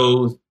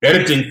photos,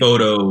 editing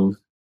photos.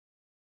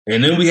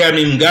 And then we haven't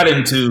even got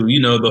into,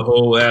 the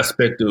whole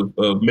aspect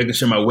of making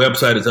sure my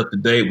website is up to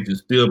date, which is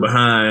still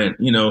behind,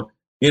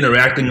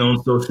 interacting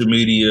on social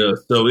media.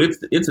 So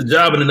it's a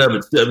job in and of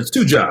itself. It's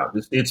 2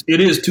 jobs.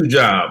 It is 2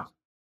 jobs,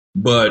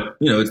 but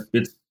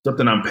it's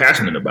something I'm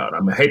passionate about. I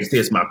hate to say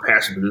it's my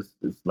passion, but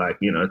it's like,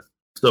 it's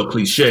so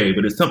cliche,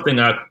 but it's something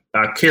I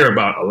care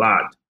about a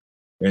lot.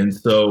 And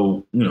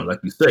so, like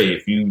you say,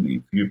 if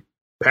you're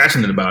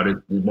passionate about it,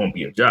 it won't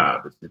be a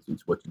job.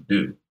 It's what you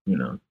do,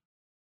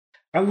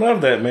 I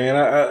love that, man.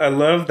 I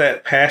love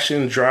that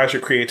passion drives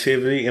your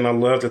creativity. And I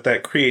love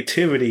that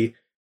creativity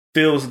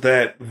fills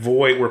that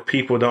void where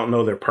people don't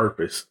know their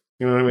purpose.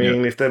 You know what I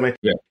mean? Yeah. If that makes,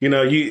 yeah.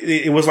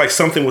 It was like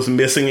something was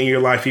missing in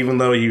your life, even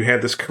though you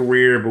had this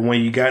career. But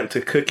when you got into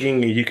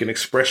cooking and you can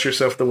express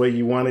yourself the way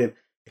you wanted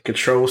and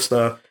control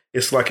stuff,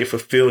 it's like it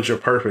fulfilled your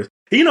purpose.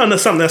 And and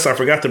there's something else I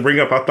forgot to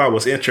bring up I thought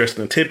was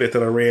interesting, a tidbit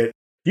that I read.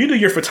 You do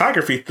your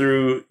photography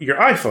through your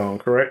iPhone,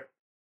 correct?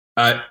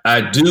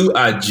 I do.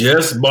 I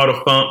just bought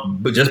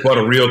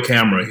a real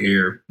camera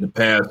here in the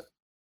past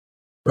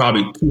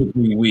probably 2 or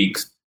 3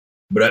 weeks.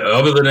 But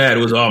other than that, it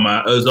was all on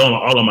my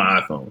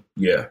iPhone.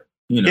 Yeah.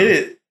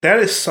 That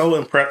is so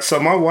impressive. So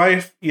my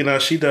wife,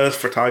 she does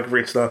photography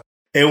and stuff.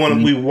 And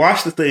when we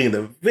watched the thing,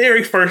 the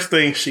very first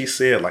thing she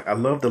said, like, I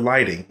love the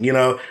lighting,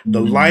 the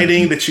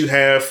lighting that you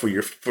have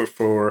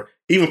for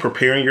even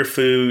preparing your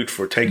food,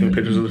 for taking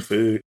pictures of the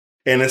food.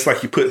 and it's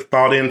like you put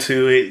thought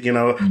into it. You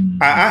know,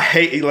 I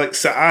hate like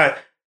so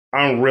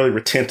I'm really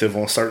retentive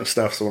on certain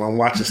stuff. So when I'm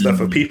watching stuff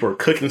and people are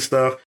cooking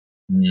stuff,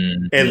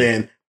 and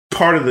then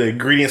part of the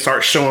ingredients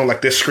start showing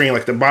like this screen,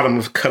 like the bottom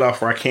is cut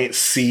off where I can't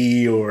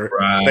see, or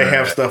they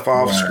have stuff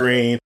off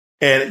screen,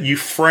 and you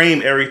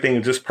frame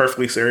everything just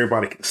perfectly so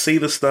everybody can see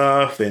the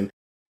stuff. And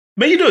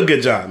man, you do a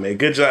good job, man.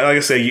 Good job. Like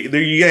I said,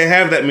 you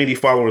have that many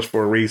followers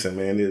for a reason,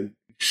 man. You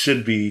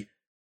should be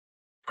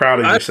proud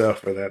of yourself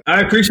for that.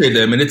 I appreciate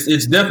that, man.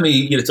 It's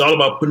definitely, it's all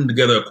about putting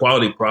together a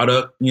quality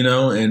product,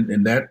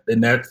 and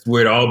that's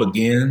where it all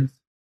begins.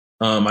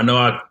 I know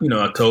I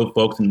told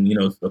folks, and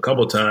a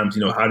couple of times,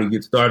 how to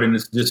get started. And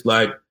it's just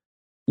like,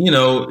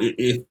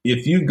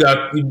 if you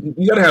got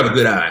to have a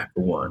good eye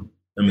for one.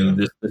 I mean,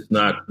 it's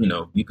not,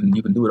 you can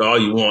do it all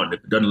you want.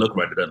 If it doesn't look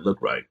right, it doesn't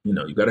look right.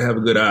 You got to have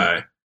a good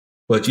eye,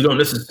 but you don't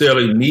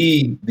necessarily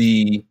need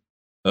the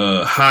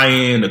high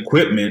end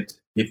equipment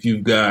if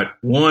you've got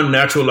one,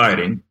 natural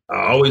lighting.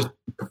 I always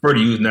prefer to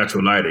use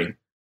natural lighting,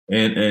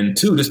 and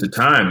two, just the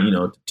time,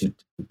 to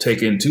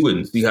take into it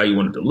and see how you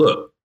want it to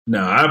look.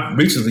 Now, I've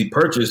recently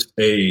purchased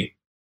a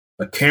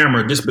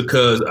camera just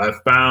because I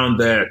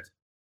found that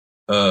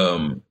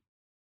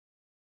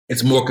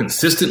it's more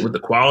consistent with the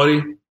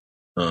quality.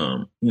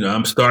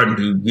 I'm starting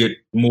to get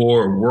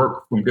more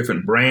work from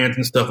different brands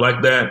and stuff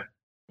like that.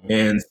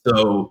 And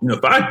so,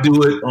 if I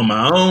do it on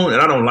my own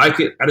and I don't like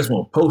it, I just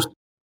won't post it.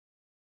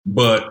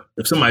 But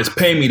if somebody's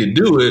paying me to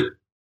do it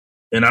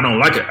and I don't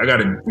like it, I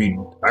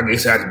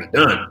guess it has to be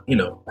done.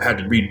 I had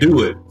to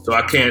redo it. So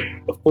I can't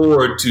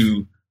afford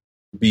to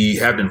be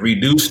having to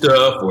redo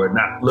stuff or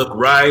not look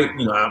right.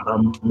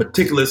 I'm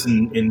meticulous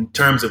in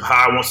terms of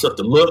how I want stuff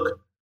to look.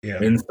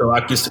 Yeah. And so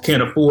I just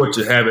can't afford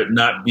to have it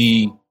not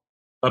be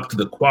up to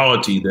the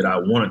quality that I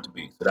want it to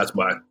be. So that's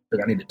why I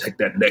think I need to take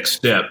that next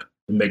step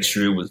and make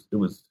sure it's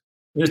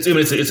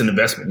an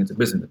investment. It's a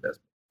business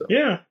investment. So.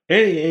 Yeah.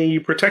 And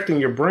you're protecting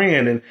your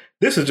brand. And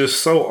this is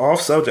just so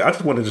off subject. I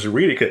just want to just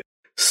read it. 'Cause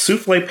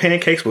souffle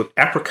pancakes with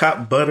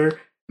apricot butter,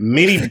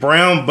 mini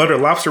brown butter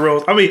lobster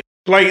rolls. I mean,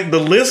 like the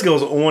list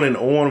goes on and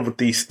on with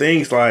these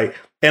things. Like,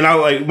 and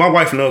my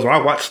wife knows when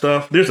I watch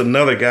stuff, there's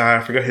another guy,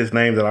 I forgot his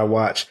name, that I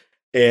watch,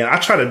 and I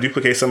try to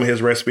duplicate some of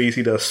his recipes.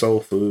 He does soul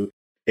food,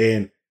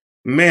 and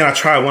man, I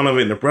tried one of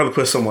it and the brother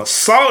put so much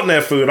salt in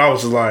that food. I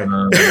was just like,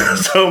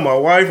 so my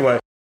wife like,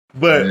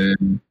 but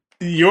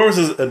yours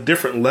is a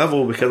different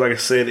level because like I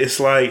said, it's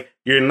like,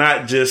 you're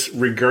not just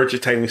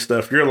regurgitating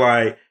stuff. You're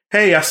like,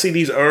 hey, I see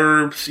these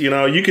herbs,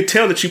 you could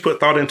tell that you put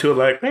thought into it.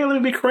 Like, man,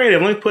 let me be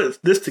creative. Let me put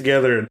this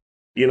together.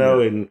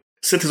 And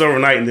sit this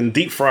overnight and then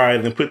deep fry it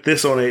and then put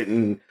this on it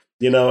and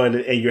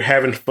you're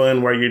having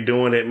fun while you're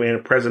doing it,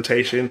 man.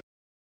 Presentation.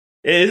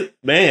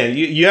 Man,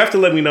 you have to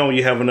let me know when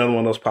you have another one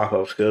of those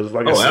pop-ups because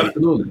like I said.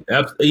 Absolutely.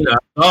 I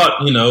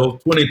thought,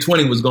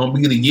 2020 was going to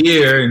be the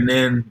year, and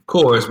then of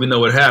course we know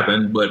what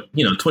happened, but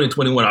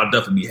 2021 I'll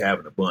definitely be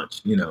having a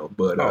bunch,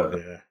 but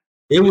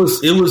it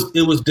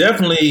was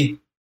definitely,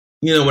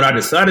 when I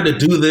decided to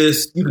do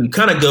this, you can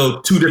kind of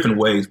go two different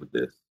ways with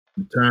this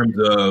in terms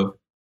of,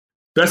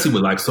 especially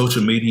with like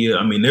social media.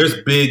 I mean, there's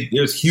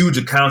huge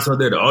accounts out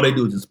there that all they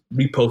do is just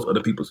repost other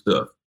people's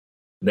stuff.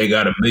 They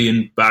got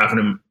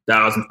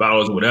 1,500,000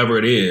 followers or whatever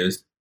it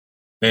is.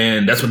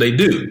 And that's what they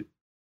do.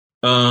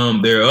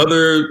 There are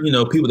other,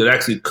 people that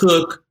actually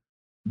cook,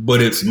 but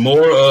it's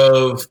more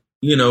of,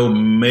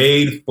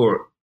 made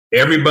for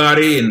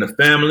everybody in the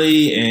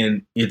family,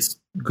 and it's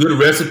good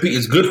recipe.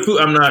 It's good food.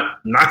 I'm not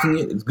knocking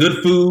it. It's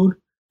good food.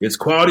 It's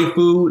quality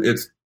food.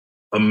 It's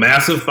a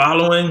massive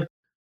following.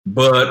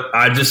 But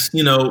I just,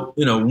 when I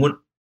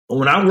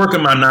work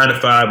in my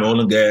 9-to-5 oil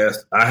and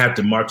gas, I have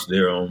to march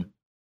their own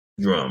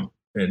drum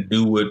and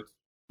do what's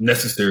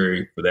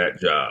necessary for that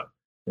job.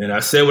 And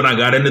I said when I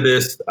got into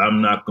this, I'm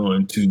not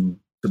going to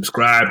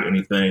subscribe to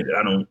anything that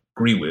I don't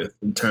agree with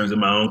in terms of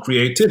my own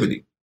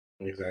creativity.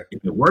 Exactly.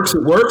 If it works,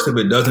 it works. If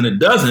it doesn't, it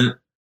doesn't.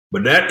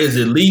 But that is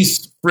at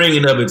least freeing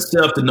in of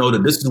itself to know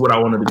that this is what I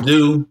wanted to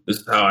do. This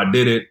is how I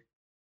did it.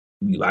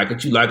 You like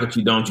it, you like it.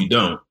 You don't, you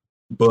don't.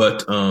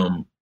 But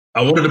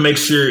I wanted to make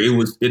sure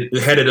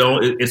it had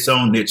its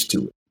own niche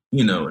to it,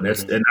 and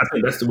and I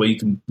think that's the way you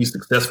can be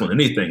successful in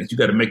anything. Is you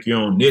got to make your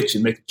own niche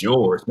and make it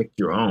yours, make it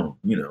your own,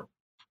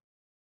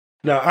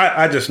 Now,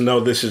 I just know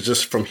this is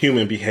just from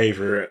human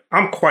behavior.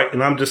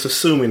 And I'm just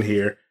assuming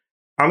here,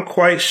 I'm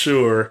quite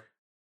sure.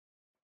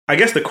 I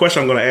guess the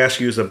question I'm going to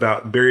ask you is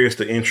about barriers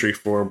to entry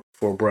for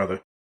a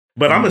brother.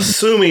 But I'm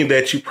assuming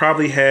that you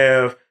probably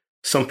have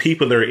some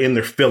people that are in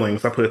their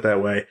feelings, I put it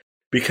that way,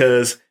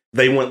 because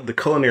they went the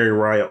culinary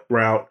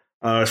route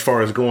as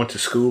far as going to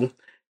school,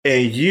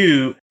 and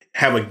you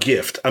have a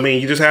gift. I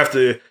mean, you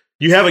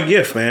have a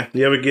gift, man.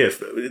 You have a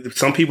gift.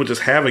 Some people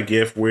just have a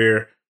gift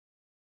where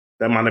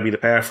that might not be the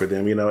path for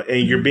them,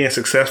 and you're being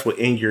successful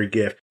in your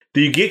gift. Do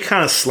you get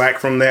kind of slack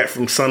from that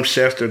from some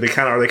chefs, or are they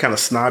kind of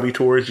snobby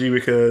towards you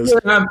because?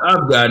 Yeah,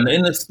 I've gotten,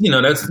 and it's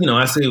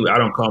I say I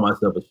don't call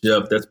myself a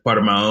chef. That's part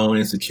of my own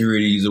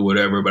insecurities or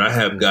whatever. But I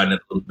have gotten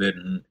it a little bit,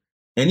 and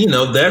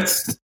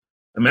that's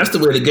the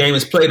way the game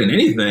is played in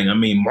anything. I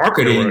mean,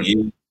 marketing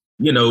is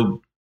you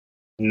know,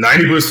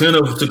 90%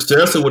 of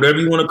success or whatever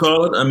you want to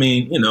call it. I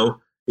mean, you know,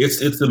 it's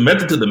the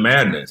method to the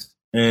madness,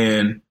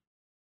 and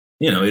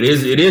you know, it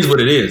is what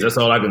it is. That's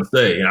all I can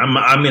say. And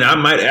I mean, I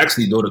might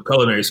actually go to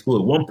culinary school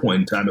at one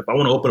point in time if I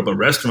want to open up a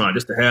restaurant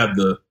just to have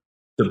the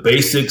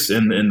basics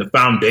and the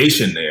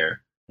foundation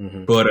there.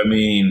 Mm-hmm. But I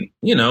mean,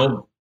 you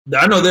know,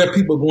 I know there are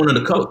people going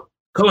into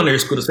culinary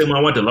school the same way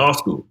I went to law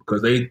school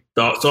because they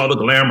saw the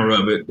glamour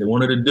of it, they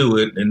wanted to do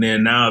it, and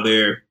then now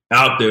they're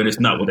out there and it's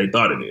not what they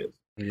thought it is.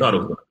 Yeah. Thought it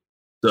was.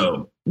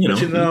 So you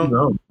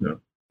know,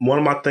 one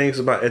of my things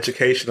about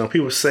education,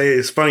 people say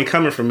it's funny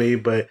coming from me,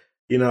 but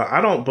you know,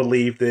 I don't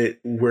believe that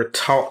we're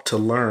taught to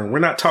learn. We're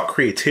not taught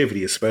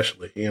creativity,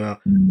 especially. You know,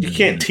 you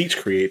can't teach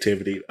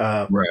creativity.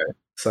 Right.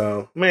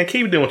 So, man,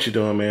 keep doing what you're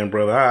doing, man,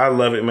 brother. I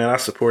love it, man. I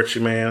support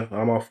you, man.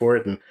 I'm all for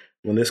it. And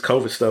when this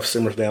COVID stuff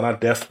simmers down, I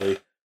definitely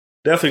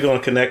going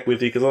to connect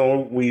with you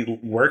because we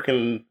work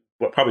in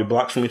probably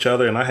blocks from each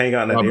other, and I hang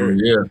out in that area.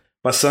 Yeah.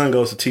 My son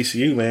goes to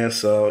TCU, man.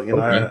 So, you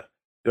know, I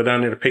go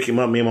down there to pick him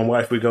up. Me and my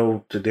wife, we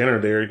go to dinner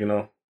there, you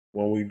know,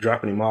 when we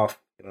dropping him off,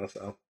 you know,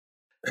 so.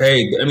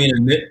 Hey, I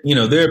mean, you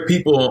know, there are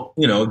people,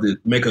 you know, that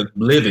make a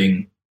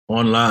living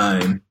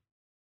online,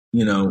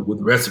 you know,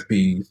 with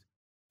recipes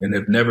and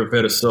have never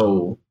fed a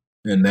soul.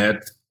 And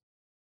that's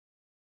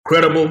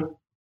credible.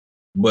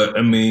 But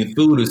I mean,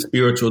 food is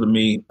spiritual to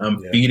me.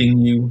 I'm feeding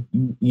you.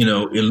 You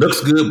know, it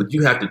looks good, but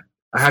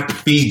I have to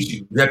feed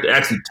you. You have to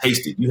actually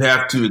taste it. You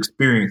have to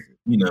experience it,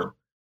 you know.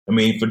 I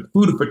mean, for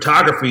food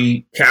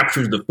photography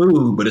captures the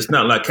food, but it's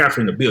not like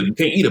capturing a building. You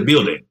can't eat a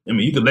building. I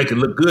mean, you can make it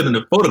look good in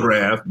the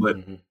photograph, but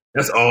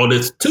that's all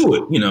there's to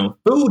it. You know,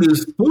 food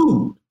is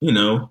food, you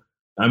know.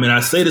 I mean, I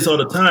say this all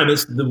the time.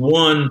 It's the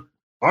one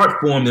art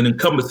form that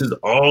encompasses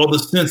all the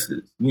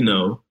senses. You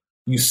know,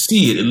 you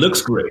see it. It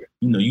looks great.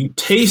 You know, you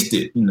taste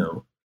it. You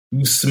know,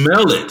 you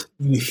smell it.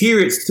 You hear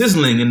it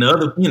sizzling in the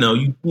other, you know,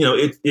 you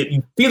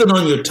feel it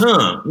on your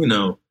tongue, you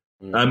know.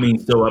 I mean,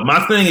 so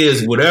my thing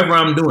is whatever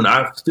I'm doing,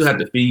 I still have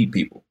to feed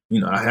people.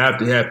 You know, I have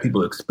to have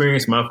people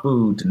experience my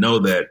food to know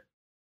that,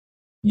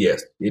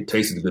 yes, it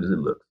tastes as good as it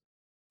looks.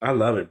 I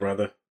love it,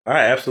 brother.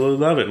 I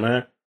absolutely love it,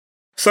 man.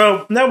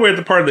 So now we're at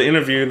the part of the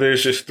interview.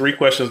 There's just 3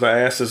 questions I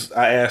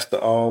asked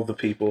all the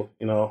people,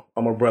 you know,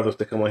 all my brothers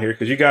to come on here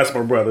because you guys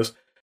are my brothers.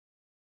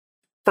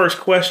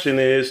 First question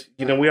is,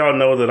 you know, we all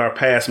know that our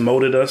past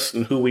molded us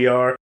and who we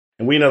are.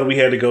 And we know that we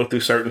had to go through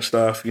certain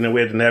stuff. You know,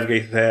 we had to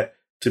navigate that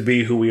to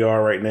be who we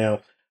are right now.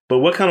 But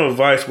what kind of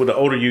advice would the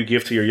older you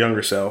give to your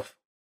younger self?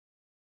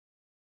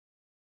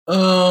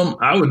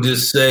 I would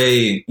just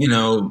say, you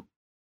know,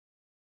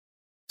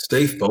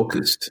 stay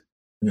focused.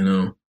 You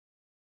know,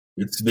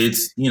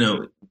 it's you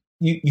know,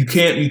 you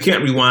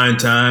can't rewind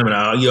time,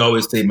 and you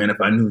always say, man, if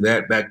I knew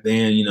that back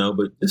then, you know,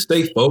 but just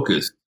stay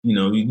focused. You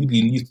know,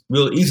 it's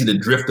real easy to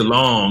drift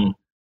along,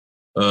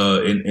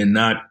 and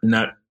not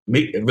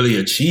really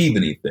achieve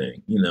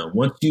anything. You know,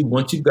 once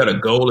you've got a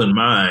goal in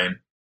mind,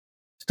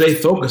 stay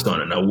focused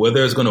on it. Now,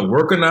 whether it's going to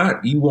work or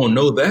not, you won't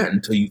know that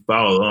until you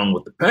follow along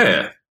with the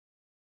path.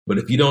 But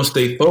if you don't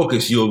stay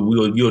focused,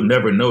 you'll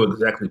never know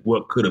exactly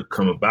what could have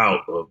come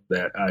about of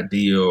that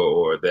idea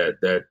or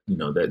that you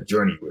know that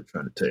journey we're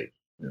trying to take.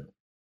 You know?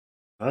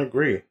 I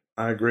agree.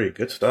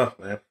 Good stuff,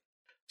 man.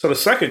 So the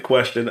second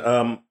question,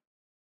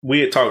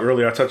 we had talked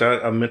earlier.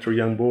 I mentor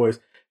young boys,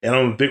 and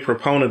I'm a big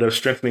proponent of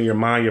strengthening your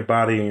mind, your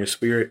body, and your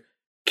spirit.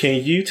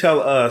 Can you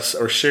tell us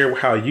or share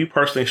how you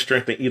personally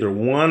strengthen either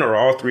one or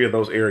all 3 of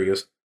those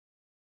areas?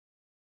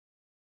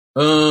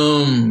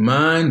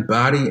 Mind,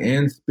 body,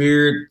 and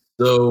spirit.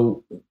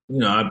 So, you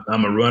know,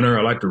 I'm a runner.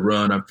 I like to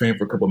run. I've trained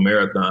for a couple of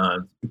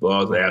marathons. People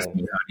always ask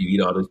me, how do you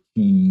eat all this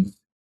cheese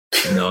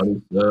and all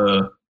this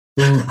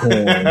food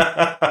corn?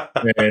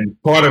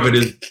 And part of it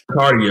is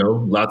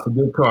cardio, lots of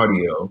good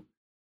cardio.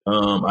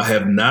 I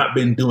have not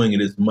been doing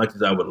it as much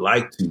as I would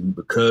like to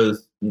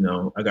because, you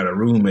know, I got a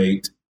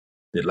roommate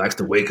that likes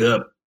to wake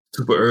up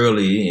super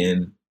early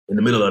and in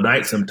the middle of the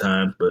night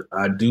sometimes, but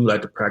I do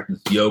like to practice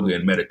yoga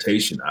and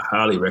meditation. I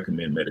highly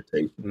recommend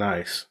meditation.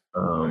 Nice.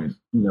 You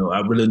know,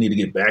 I really need to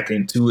get back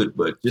into it,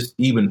 but just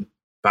even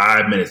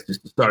 5 minutes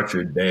just to start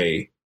your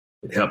day,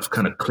 it helps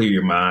kind of clear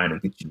your mind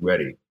and get you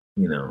ready,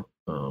 you know,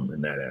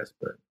 in that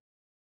aspect.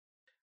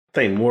 I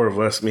think more of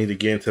us need to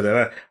get into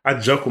that. I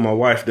joke with my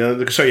wife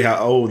to show you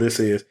how old this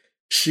is.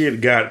 She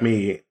had got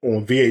me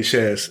on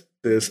VHS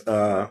this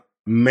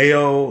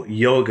male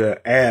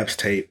yoga abs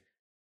tape.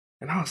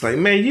 And I was like,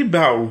 man, you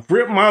about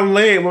rip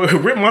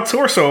my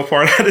torso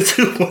apart. I had to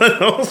do one of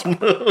those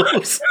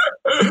moves.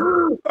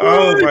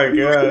 Oh my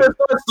God.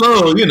 It's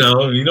slow, you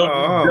know, you don't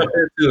jump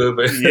into it.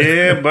 But.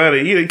 Yeah,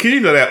 buddy. Cause you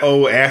know that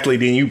old athlete,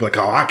 then you be like,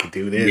 oh, I can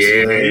do this.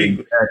 Yeah,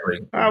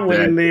 exactly. I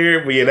went in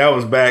there, but yeah, that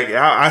was back.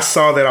 I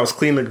saw that I was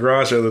cleaning the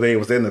garage the other day. It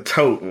was in the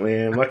tote,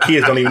 man. My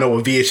kids don't even know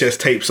what VHS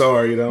tapes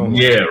are, you know?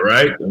 Yeah,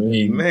 right? I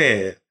mean,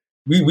 man.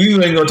 We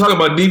ain't gonna talk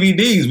about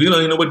DVDs. We don't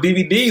even know what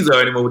DVDs are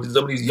anymore with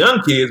some of these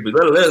young kids, but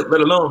let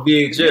alone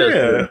VHS.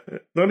 Yeah,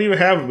 don't even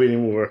have them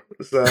anymore.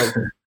 So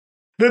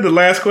then the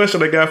last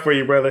question I got for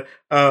you, brother.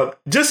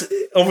 Just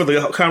over the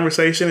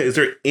conversation, is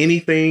there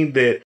anything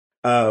that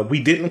we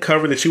didn't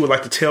cover that you would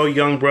like to tell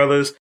young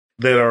brothers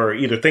that are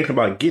either thinking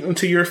about getting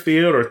into your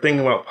field or thinking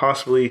about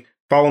possibly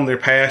following their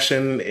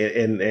passion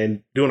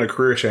and doing a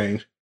career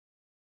change?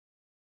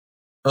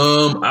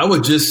 I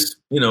would just,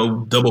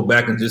 double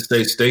back and just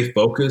say, stay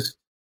focused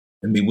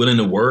and be willing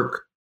to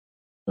work.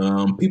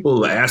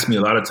 People ask me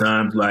a lot of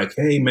times, like,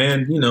 hey,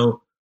 man,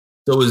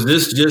 so is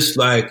this just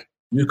like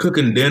you're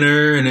cooking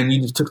dinner and then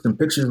you just took some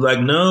pictures? Like,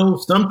 no,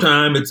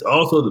 sometimes it's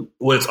also,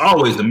 it's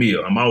always the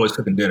meal. I'm always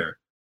cooking dinner.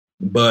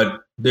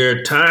 But there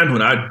are times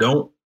when I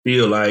don't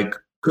feel like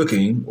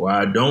cooking, or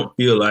I don't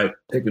feel like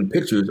taking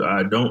pictures, or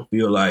I don't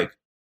feel like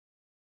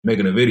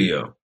making a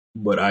video.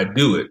 But I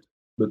do it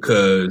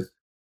because,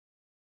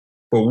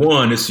 for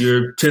one, it's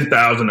your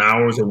 10,000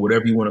 hours or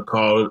whatever you want to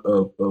call it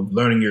of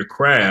learning your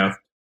craft.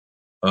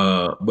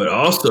 But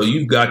also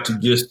you've got to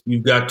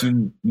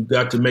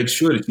make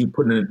sure that you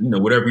put in,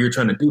 whatever you're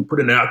trying to do,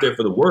 putting it out there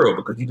for the world,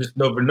 because you just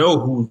never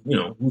know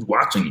who's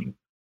watching you,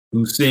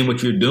 who's seeing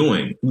what you're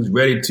doing, who's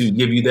ready to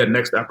give you that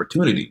next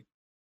opportunity.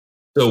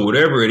 So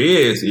whatever it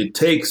is, it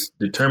takes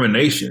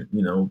determination.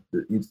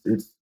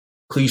 It's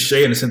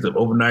cliche in the sense of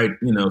overnight,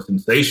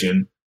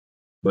 sensation.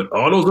 But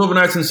all those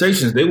overnight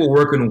sensations, they were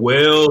working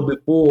well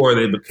before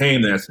they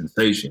became that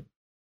sensation.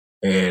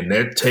 And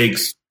it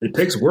takes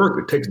work.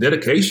 It takes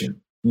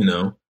dedication.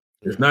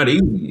 It's not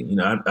easy.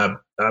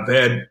 I've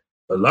had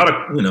a lot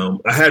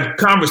of, I had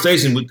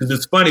conversations because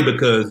it's funny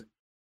because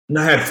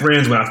I had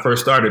friends when I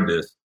first started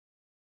this.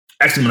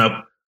 Actually,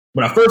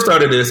 when I first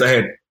started this, I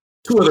had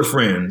two other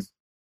friends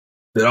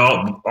that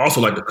all also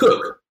like to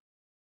cook.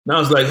 And I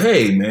was like,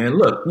 hey, man,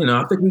 look,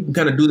 I think we can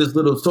kind of do this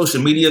little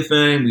social media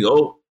thing.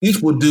 Each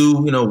will do,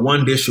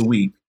 one dish a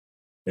week,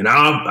 and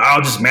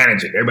I'll just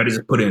manage it. Everybody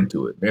just put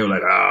into it. They were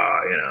like,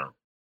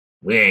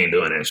 we ain't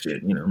doing that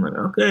shit. I'm like,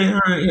 okay,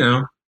 all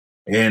right,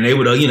 And they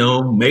would,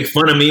 make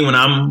fun of me when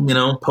I'm,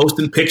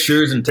 posting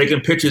pictures and taking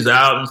pictures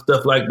out and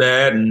stuff like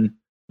that. And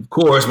of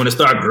course, when it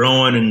started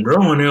growing and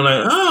growing, they're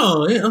like,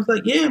 oh, yeah. I was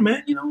like, yeah,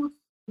 man, I'm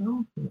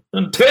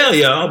gonna tell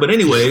y'all. But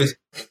anyways,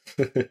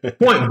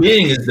 point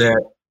being is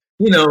that,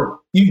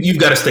 you've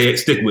got to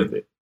stick with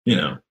it.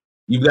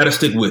 You've got to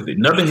stick with it.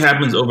 Nothing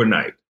happens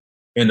overnight.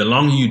 And the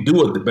longer you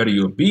do it, the better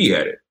you'll be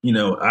at it.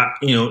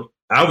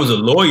 I was a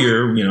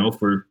lawyer,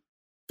 for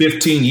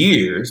 15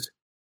 years,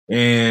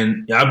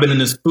 and I've been in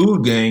this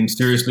food game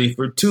seriously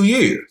for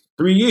 3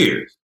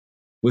 years,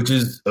 which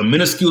is a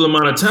minuscule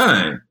amount of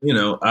time.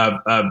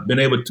 I've been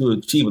able to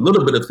achieve a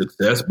little bit of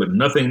success, but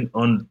nothing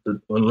on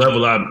the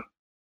level I'm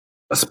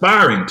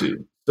aspiring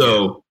to.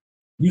 So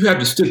you have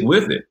to stick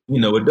with it.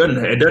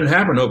 It doesn't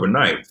happen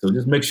overnight. So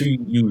just make sure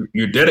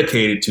you're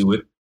dedicated to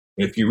it.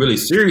 If you're really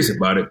serious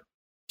about it,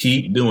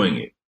 keep doing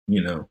it.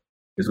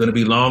 It's going to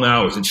be long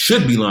hours. It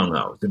should be long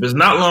hours. If it's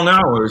not long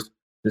hours,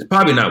 it's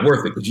probably not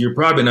worth it because you're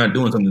probably not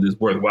doing something that's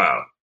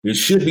worthwhile. It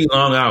should be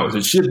long hours.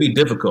 It should be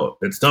difficult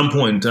at some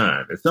point in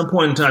time. At some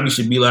point in time, you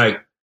should be like,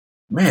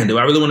 man, do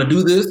I really want to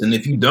do this? And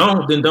if you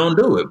don't, then don't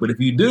do it. But if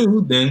you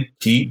do, then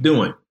keep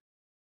doing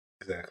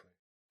it.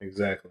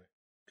 Exactly.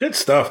 Good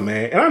stuff,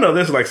 man. And I know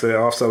this is like I said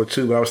also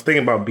too, but I was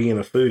thinking about being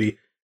a foodie.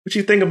 What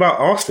you think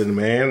about Austin,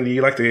 man?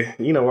 You like to,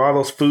 all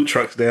those food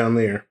trucks down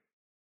there.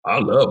 I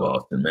love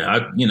Austin, man.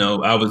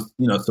 I was,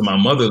 so my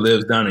mother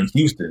lives down in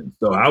Houston.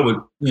 So I would,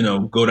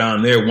 go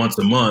down there once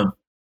a month,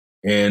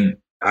 and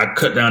I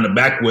cut down the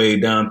back way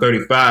down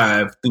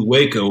 35 through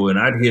Waco, and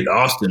I'd hit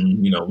Austin,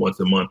 once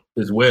a month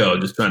as well,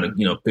 just trying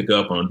to, pick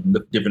up on the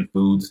different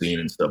food scene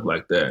and stuff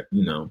like that,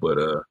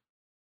 but,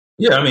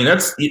 yeah, I mean,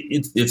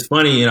 it's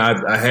funny. And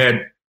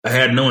I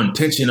had no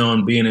intention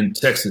on being in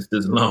Texas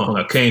this long.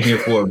 I came here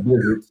for a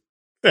visit.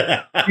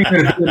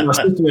 My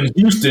sister in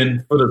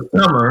Houston for the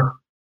summer.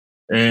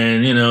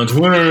 And,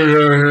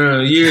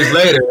 20 years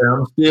later,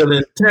 I'm still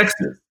in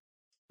Texas.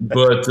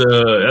 But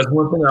that's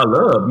one thing I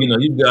love.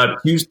 You've got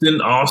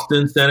Houston,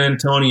 Austin, San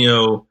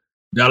Antonio,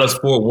 Dallas,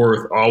 Fort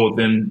Worth, all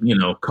within,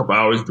 a couple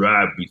hours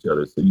drive of each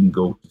other. So you can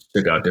go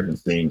check out different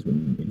things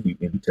when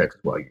in Texas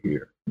while you're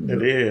here.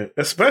 It is.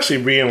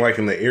 Especially being like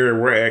in the area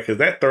we're at, because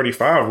that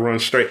 35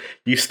 runs straight.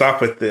 You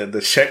stop at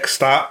the Czech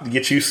stop to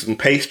get you some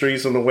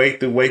pastries on the way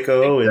through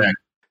Waco. Exactly. And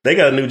they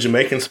got a new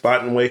Jamaican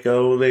spot in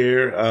Waco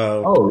there.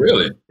 Oh,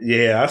 really?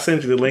 Yeah, I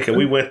sent you the link. And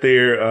we went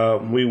there.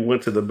 We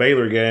went to the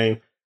Baylor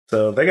game.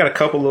 So they got a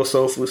couple little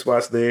soul food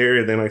spots there.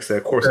 And then, like I said,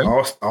 of course,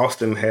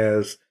 Austin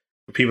has,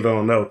 for people that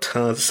don't know,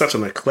 tons. It's such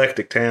an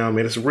eclectic town,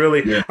 man. It's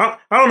really, yeah. I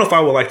don't know if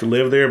I would like to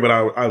live there, but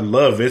I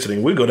love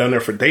visiting. We go down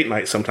there for date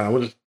night sometime.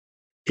 We'll just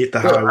hit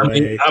the highway. I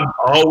mean, I've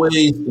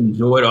always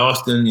enjoyed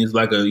Austin. It's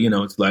like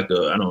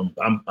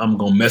I'm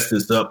going to mess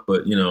this up,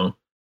 but,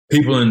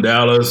 people in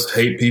Dallas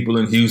hate people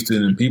in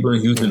Houston, and people in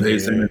Houston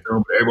hate San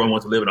Antonio, but everyone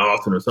wants to live in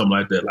Austin or something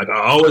like that. Like,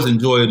 I always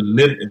enjoyed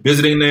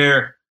visiting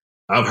there.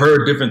 I've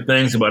heard different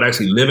things about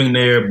actually living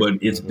there, but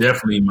it's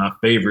definitely my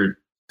favorite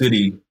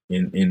city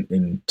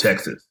in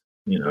Texas.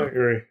 I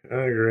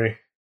agree.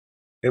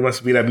 It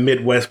must be that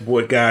Midwest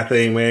boy guy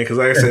thing, man, because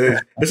like I said,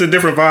 it's a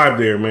different vibe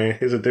there, man.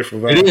 It's a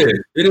different vibe.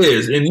 It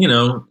is.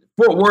 And,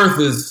 Fort Worth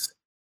is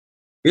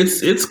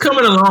It's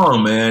coming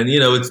along, man. You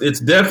know,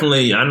 it's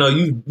definitely. I know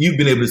you've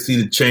been able to see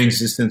the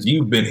changes since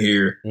you've been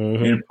here,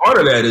 and part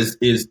of that is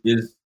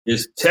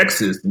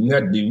Texas. You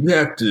have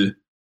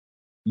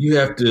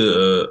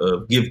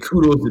to give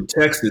kudos to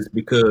Texas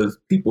because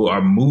people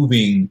are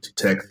moving to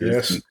Texas.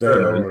 Yes,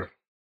 because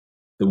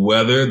the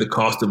weather, the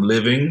cost of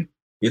living,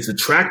 it's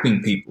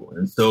attracting people,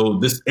 and so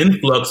this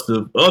influx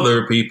of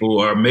other people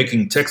are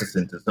making Texas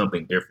into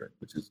something different,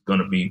 which is going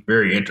to be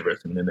very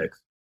interesting in the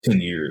next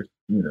 10 years.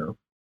 You know.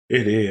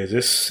 It is.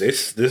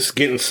 It's this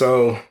getting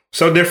so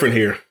different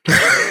here.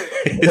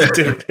 It's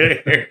different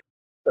here.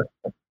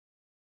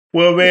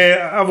 Well,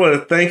 man, I want to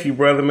thank you,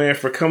 brother, man,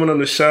 for coming on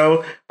the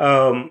show.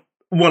 Want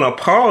to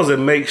pause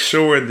and make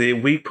sure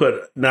that we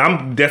put. Now,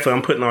 I'm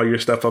putting all your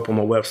stuff up on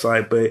my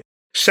website, but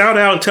shout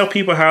out and tell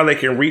people how they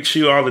can reach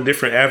you, all the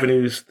different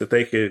avenues that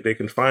they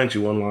can find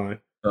you online.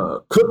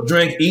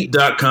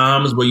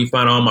 Cookdrinkeat.com is where you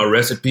find all my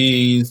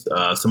recipes,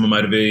 some of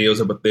my videos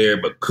up there,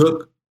 but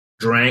Cook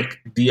Drank,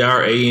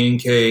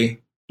 DRANK,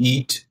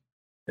 eat,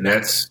 and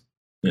that's,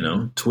 you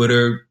know,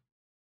 Twitter,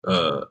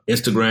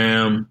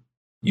 Instagram,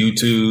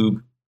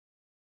 YouTube,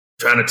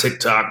 trying to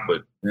TikTok,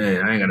 but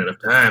man, I ain't got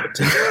enough time for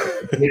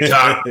TikTok.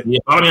 TikTok, yeah,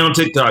 only on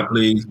TikTok,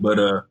 please. But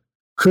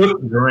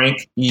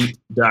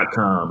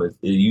cookdrinkeat.com.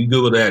 You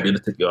Google that, it'll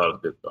take you all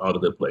the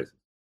good places.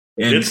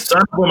 And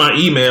sign up for my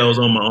emails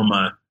on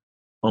my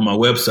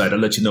website. I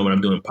let you know when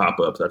I'm doing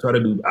pop-ups. I tell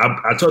people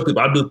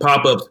I'll do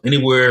pop-ups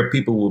anywhere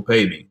people will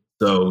pay me.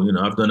 So, you know,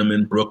 I've done them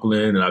in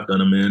Brooklyn and I've done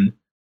them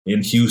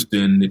in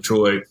Houston,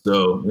 Detroit.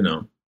 So, you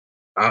know,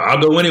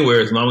 I'll go anywhere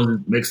as long as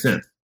it makes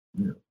sense.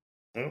 You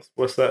know.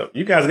 What's up?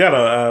 You guys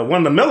got one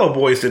of the Mellow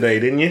Boys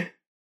today, didn't you?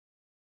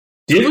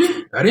 Did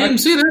we? I didn't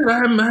see that. I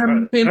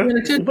haven't paid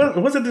attention.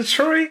 Was it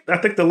Detroit? I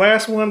think the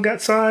last one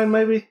got signed,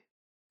 maybe.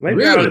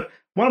 Really?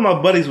 One of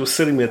my buddies was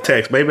sending me a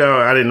text. Maybe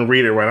I didn't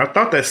read it right. I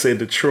thought that said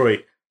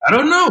Detroit. I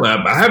don't know.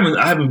 I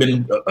haven't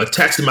been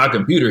texting my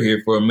computer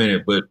here for a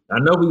minute, but I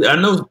know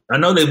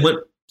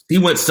he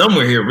went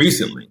somewhere here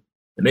recently,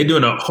 and they're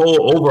doing a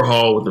whole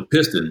overhaul with the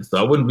Pistons. So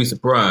I wouldn't be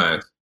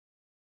surprised.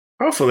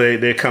 Hopefully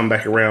they come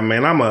back around,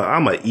 man. I'm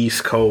a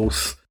East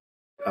Coast.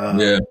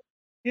 Yeah.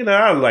 You know,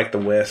 I like the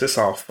West. It's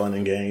all fun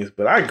and games,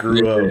 but I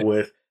grew up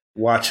with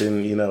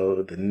watching, you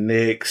know, the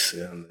Knicks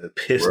and the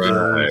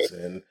Pistons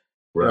and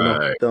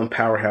them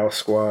powerhouse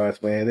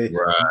squads, man.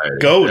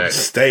 Golden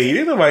State.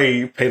 Ain't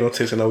nobody paid no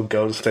attention to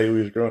Golden State when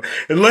we was growing.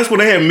 Unless when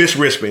they had Miss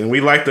Richmond.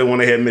 We liked it when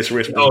they had Miss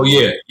Richmond. Oh,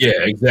 yeah,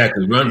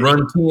 exactly. Run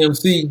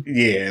TMC.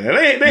 Yeah,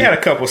 they had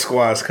a couple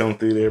squads come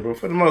through there, but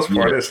for the most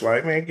part, it's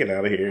like, man, get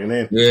out of here. And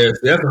then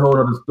that's a whole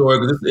other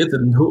story because it's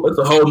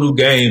a whole new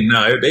game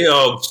now. They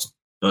all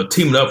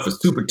teaming up for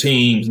super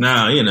teams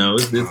now. You know,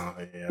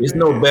 it's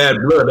no bad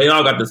blood. They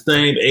all got the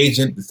same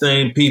agent, the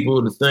same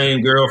people, the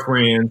same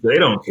girlfriends. They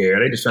don't care.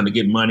 They just trying to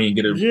get money and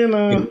get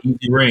an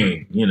easy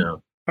ring. You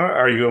know. I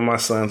argue with my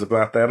sons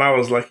about that. And I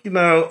was like, you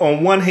know,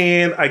 on one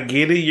hand, I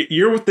get it.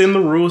 You're within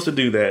the rules to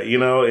do that, you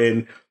know.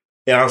 And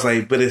I was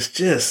like, but it's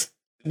just,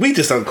 we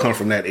just don't come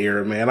from that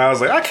era, man. I was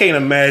like, I can't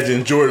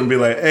imagine Jordan be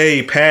like,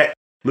 hey, Pat,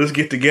 let's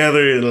get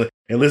together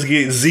and let's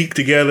get Zeke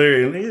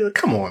together. And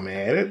come on,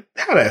 man.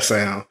 How'd that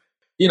sound?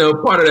 You know,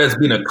 part of that's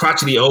being a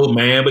crotchety old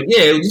man, but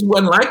yeah, it just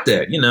wasn't like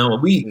that. You know,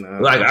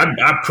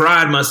 I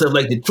pride myself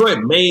like Detroit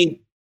made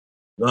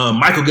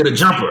Michael get a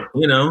jumper.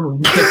 You know,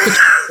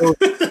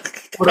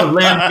 for the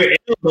land your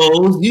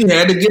elbows, you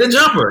had to get a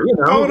jumper. You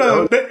know, hold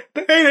on,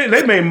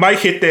 they made Mike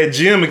hit that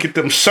gym and get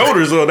them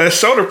shoulders on that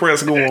shoulder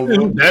press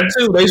going. That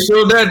too, they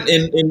showed that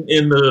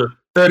in the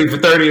 30 for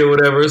 30 or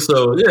whatever.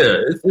 So yeah,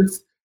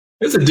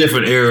 it's a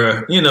different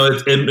era. You know,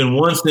 it's in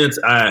one sense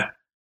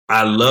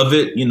I love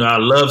it. You know, I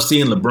love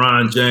seeing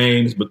LeBron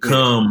James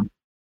become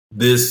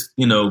this,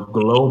 you know,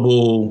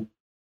 global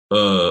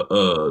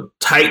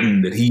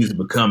titan that he's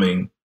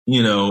becoming,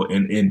 you know,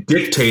 and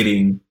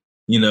dictating,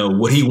 you know,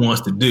 what he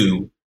wants to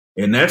do.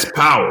 And that's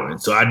power. And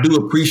so I do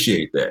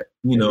appreciate that,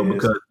 you know,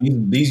 because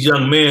these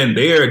young men,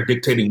 they are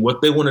dictating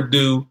what they want to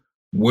do,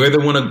 where they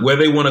want to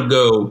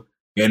go,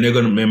 and they're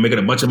going to be making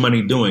a bunch of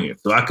money doing it.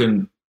 So I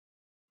can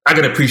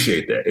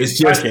appreciate that. It's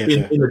just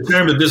in the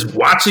terms of just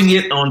watching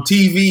it on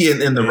TV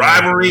and the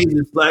rivalry,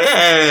 it's like,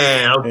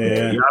 y'all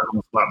gonna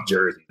swap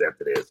jerseys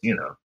after this, you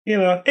know. You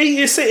know,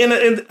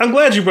 and I'm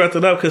glad you brought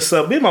that up because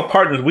me and my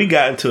partners, we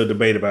got into a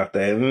debate about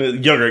that, and a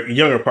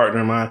younger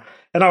partner of mine,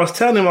 and I was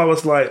telling him, I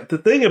was like, the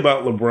thing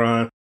about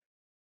LeBron,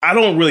 I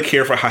don't really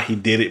care for how he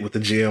did it with the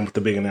gym, with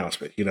the big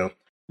announcement, you know.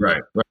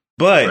 Right.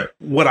 But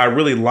what I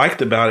really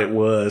liked about it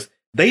was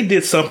they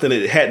did something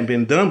that hadn't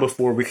been done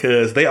before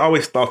because they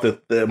always thought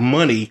that the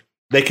money,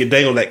 they could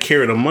dangle that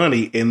carrot of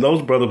money, and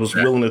those brothers was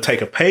willing to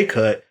take a pay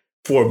cut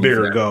for a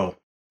bigger goal.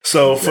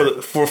 So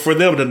for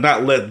them to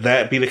not let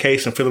that be the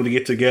case and for them to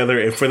get together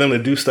and for them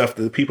to do stuff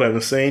that people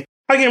haven't seen,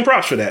 I give him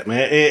props for that,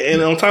 man.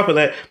 And on top of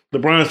that,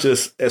 LeBron's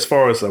just, as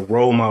far as a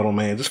role model,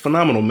 man, just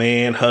phenomenal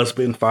man,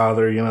 husband,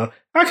 father, you know.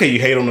 How can you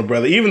hate on the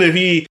brother? Even if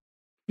he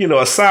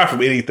aside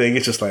from anything,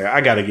 it's just like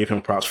I got to give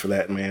him props for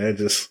that, man. It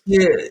just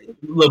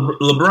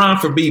LeBron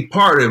for be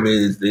part of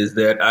it is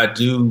that I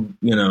do,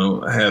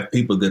 I have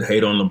people that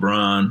hate on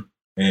LeBron,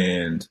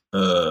 and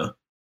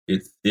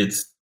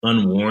it's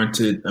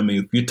unwarranted. I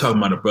mean, if you're talking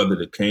about a brother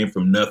that came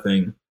from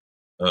nothing,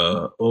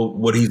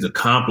 what he's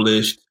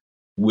accomplished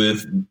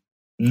with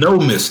no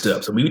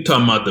missteps. I mean, you're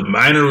talking about the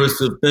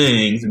minorest of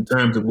things in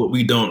terms of what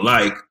we don't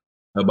like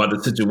about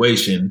the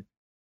situation.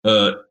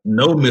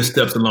 No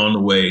missteps along the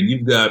way.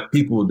 You've got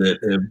people that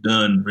have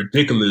done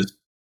ridiculous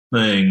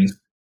things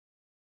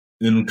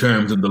in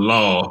terms of the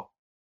law.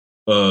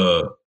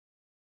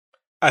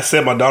 I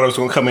said my daughter was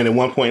going to come in at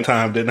one point in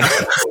time, didn't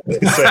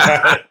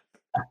I?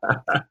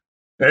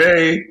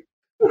 Hey.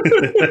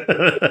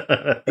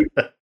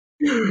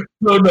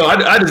 No.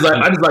 I just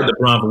like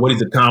LeBron for what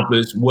he's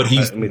accomplished, what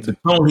the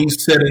tone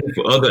he's setting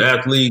for other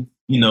athletes.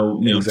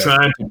 Exactly.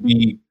 Trying to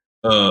be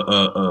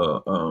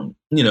a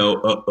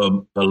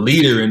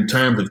leader in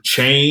terms of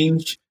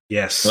change.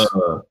 Yes.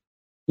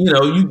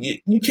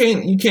 You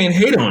can't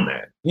hate on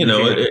that.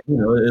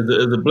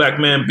 As a black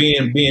man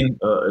being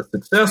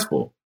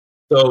successful.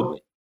 So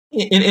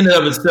in and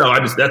of itself,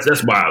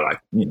 that's why I like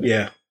it.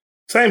 Yeah.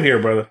 Same here,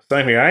 brother.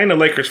 Same here. I ain't a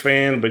Lakers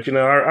fan, but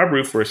I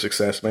root for his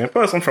success, man.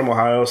 Plus, I'm from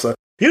Ohio, so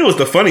what's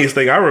the funniest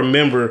thing? I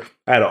remember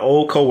I had an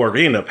old coworker.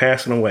 He ended up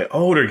passing away.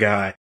 Older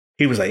guy.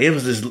 He was like, it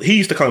was this. He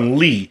used to call him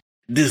Lee.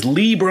 This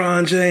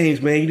LeBron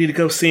James, man. You need to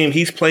go see him.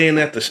 He's playing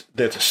at the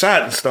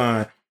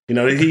Schottenstein.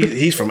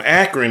 He's from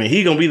Akron, and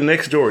he gonna be the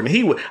next Jordan.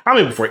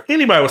 Before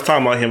anybody was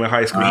talking about him in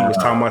high school, he was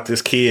talking about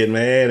this kid,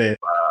 man. And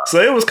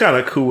so it was kind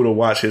of cool to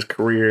watch his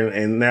career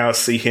and now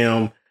see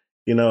him,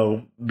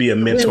 be a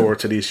mentor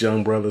to these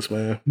young brothers,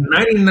 man.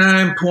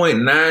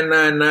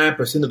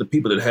 99.999% of the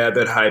people that have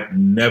that hype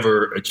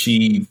never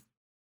achieve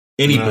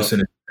any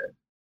percentage of that.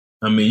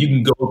 I mean, you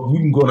can go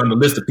down the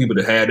list of people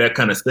that had that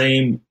kind of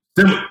any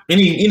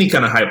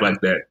kind of hype like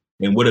that,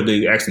 and what have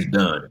they actually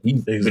done?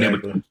 He's been able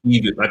to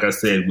achieve it, like I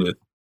said,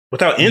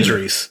 without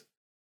injuries.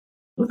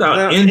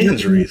 Without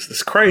injuries.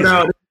 It's crazy.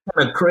 Without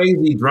kind of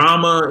crazy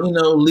drama,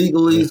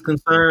 legally is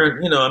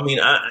concerned. I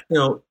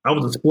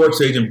was a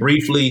sports agent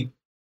briefly.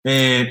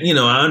 And,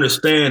 I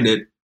understand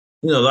that,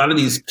 a lot of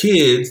these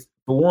kids,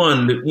 for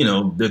one,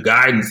 the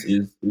guidance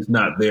is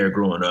not there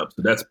growing up.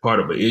 So that's part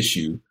of an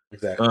issue.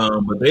 Exactly.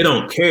 But they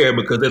don't care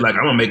because they're like,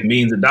 I'm going to make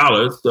millions of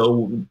dollars.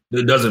 So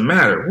it doesn't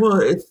matter. Well,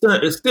 it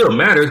still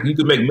matters. You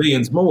could make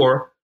millions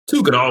more.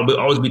 Two could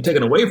always be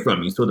taken away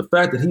from you. So the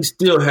fact that he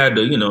still had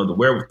the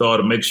wherewithal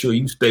to make sure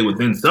you stay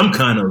within some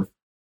kind of,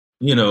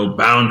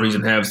 boundaries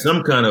and have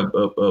some kind of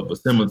a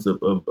semblance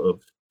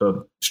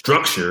of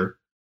structure,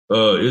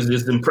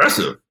 is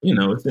impressive.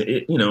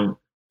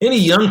 Any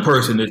young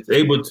person that's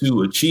able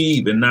to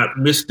achieve and not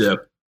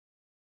misstep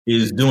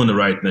is doing the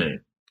right thing.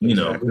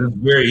 It's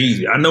very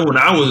easy. I know when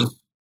I was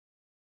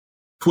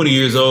 20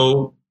 years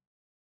old,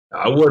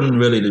 I wasn't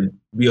ready to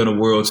be on a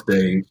world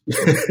stage.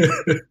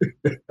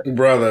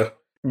 Brother,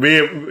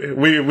 we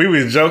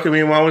was joking. Me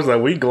and Mom was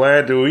like, we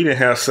glad that we didn't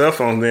have cell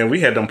phones then.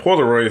 We had them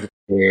Polaroids.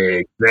 Yeah,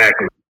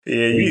 exactly. Yeah,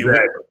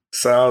 exactly.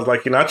 So I was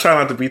like, I try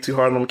not to be too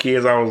hard on them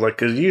kids. I was like,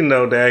 because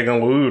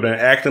daggone, we would have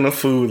acting a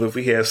fool if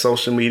we had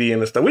social media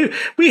and stuff.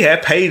 We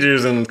had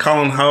pagers and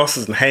calling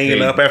houses and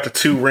hanging up after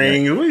 2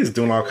 rings. We was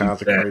doing all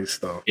kinds of crazy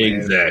stuff.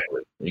 Man.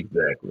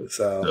 Exactly.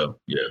 So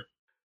yeah.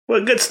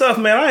 Well, good stuff,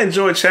 man. I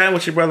enjoyed chatting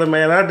with you, brother,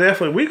 man.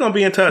 We're going to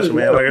be in touch,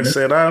 man. Like I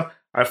said, I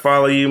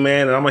follow you,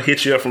 man, and I'm going to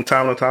hit you up from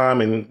time to time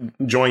and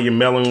join your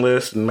mailing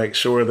list and make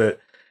sure that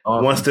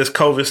once this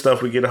COVID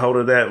stuff, we get a hold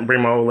of that and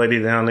bring my old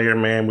lady down there,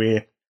 man.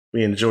 We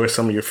enjoy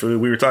some of your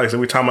food. We were talking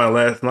about it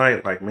last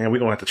night. Like, man, we're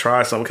going to have to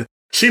try something. Cause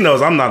she knows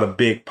I'm not a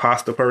big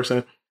pasta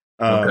person.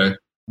 Okay.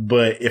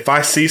 But if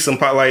I see some,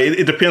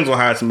 it depends on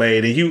how it's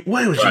made. And you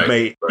made?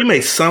 Right. You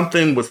made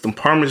something with some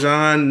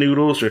Parmesan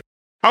noodles.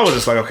 I was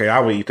just like, okay, I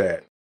will eat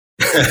that.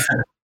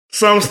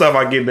 Some stuff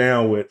I get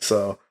down with.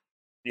 So,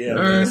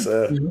 yeah.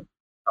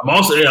 I'm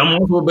also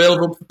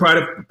available for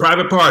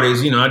private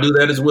parties. I do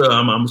that as well.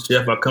 I'm a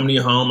chef. I come to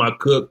your home. I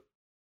cook.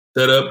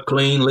 Set up,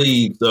 clean,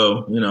 leave.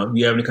 So, if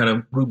you have any kind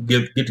of group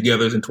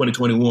get-togethers in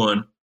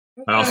 2021,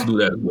 I also do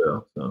that as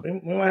well. So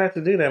we might have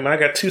to do that, man. I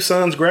got 2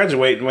 sons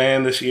graduating,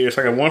 man, this year.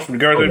 So I got one from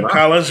graduating from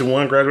college and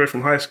one graduating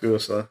from high school.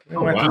 So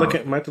might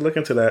have to look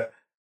into that.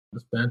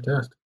 That's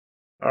fantastic.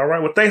 All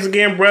right. Well, thanks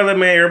again, brother,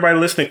 man. Everybody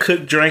listening,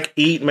 cook, drink,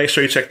 eat. Make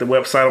sure you check the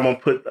website. I'm going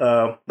to put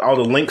all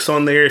the links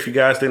on there if you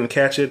guys didn't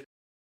catch it.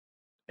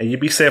 And you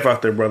be safe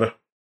out there, brother.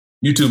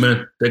 You too,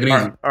 man. Take it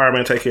easy. All right,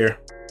 man. Take care.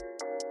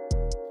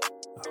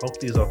 I hope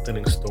these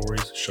authentic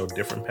stories show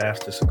different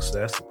paths to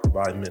success and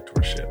provide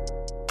mentorship.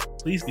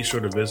 Please be sure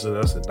to visit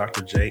us at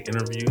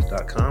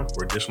drjinterviews.com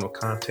for additional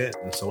content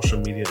and social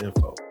media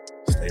info.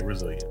 Stay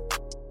resilient.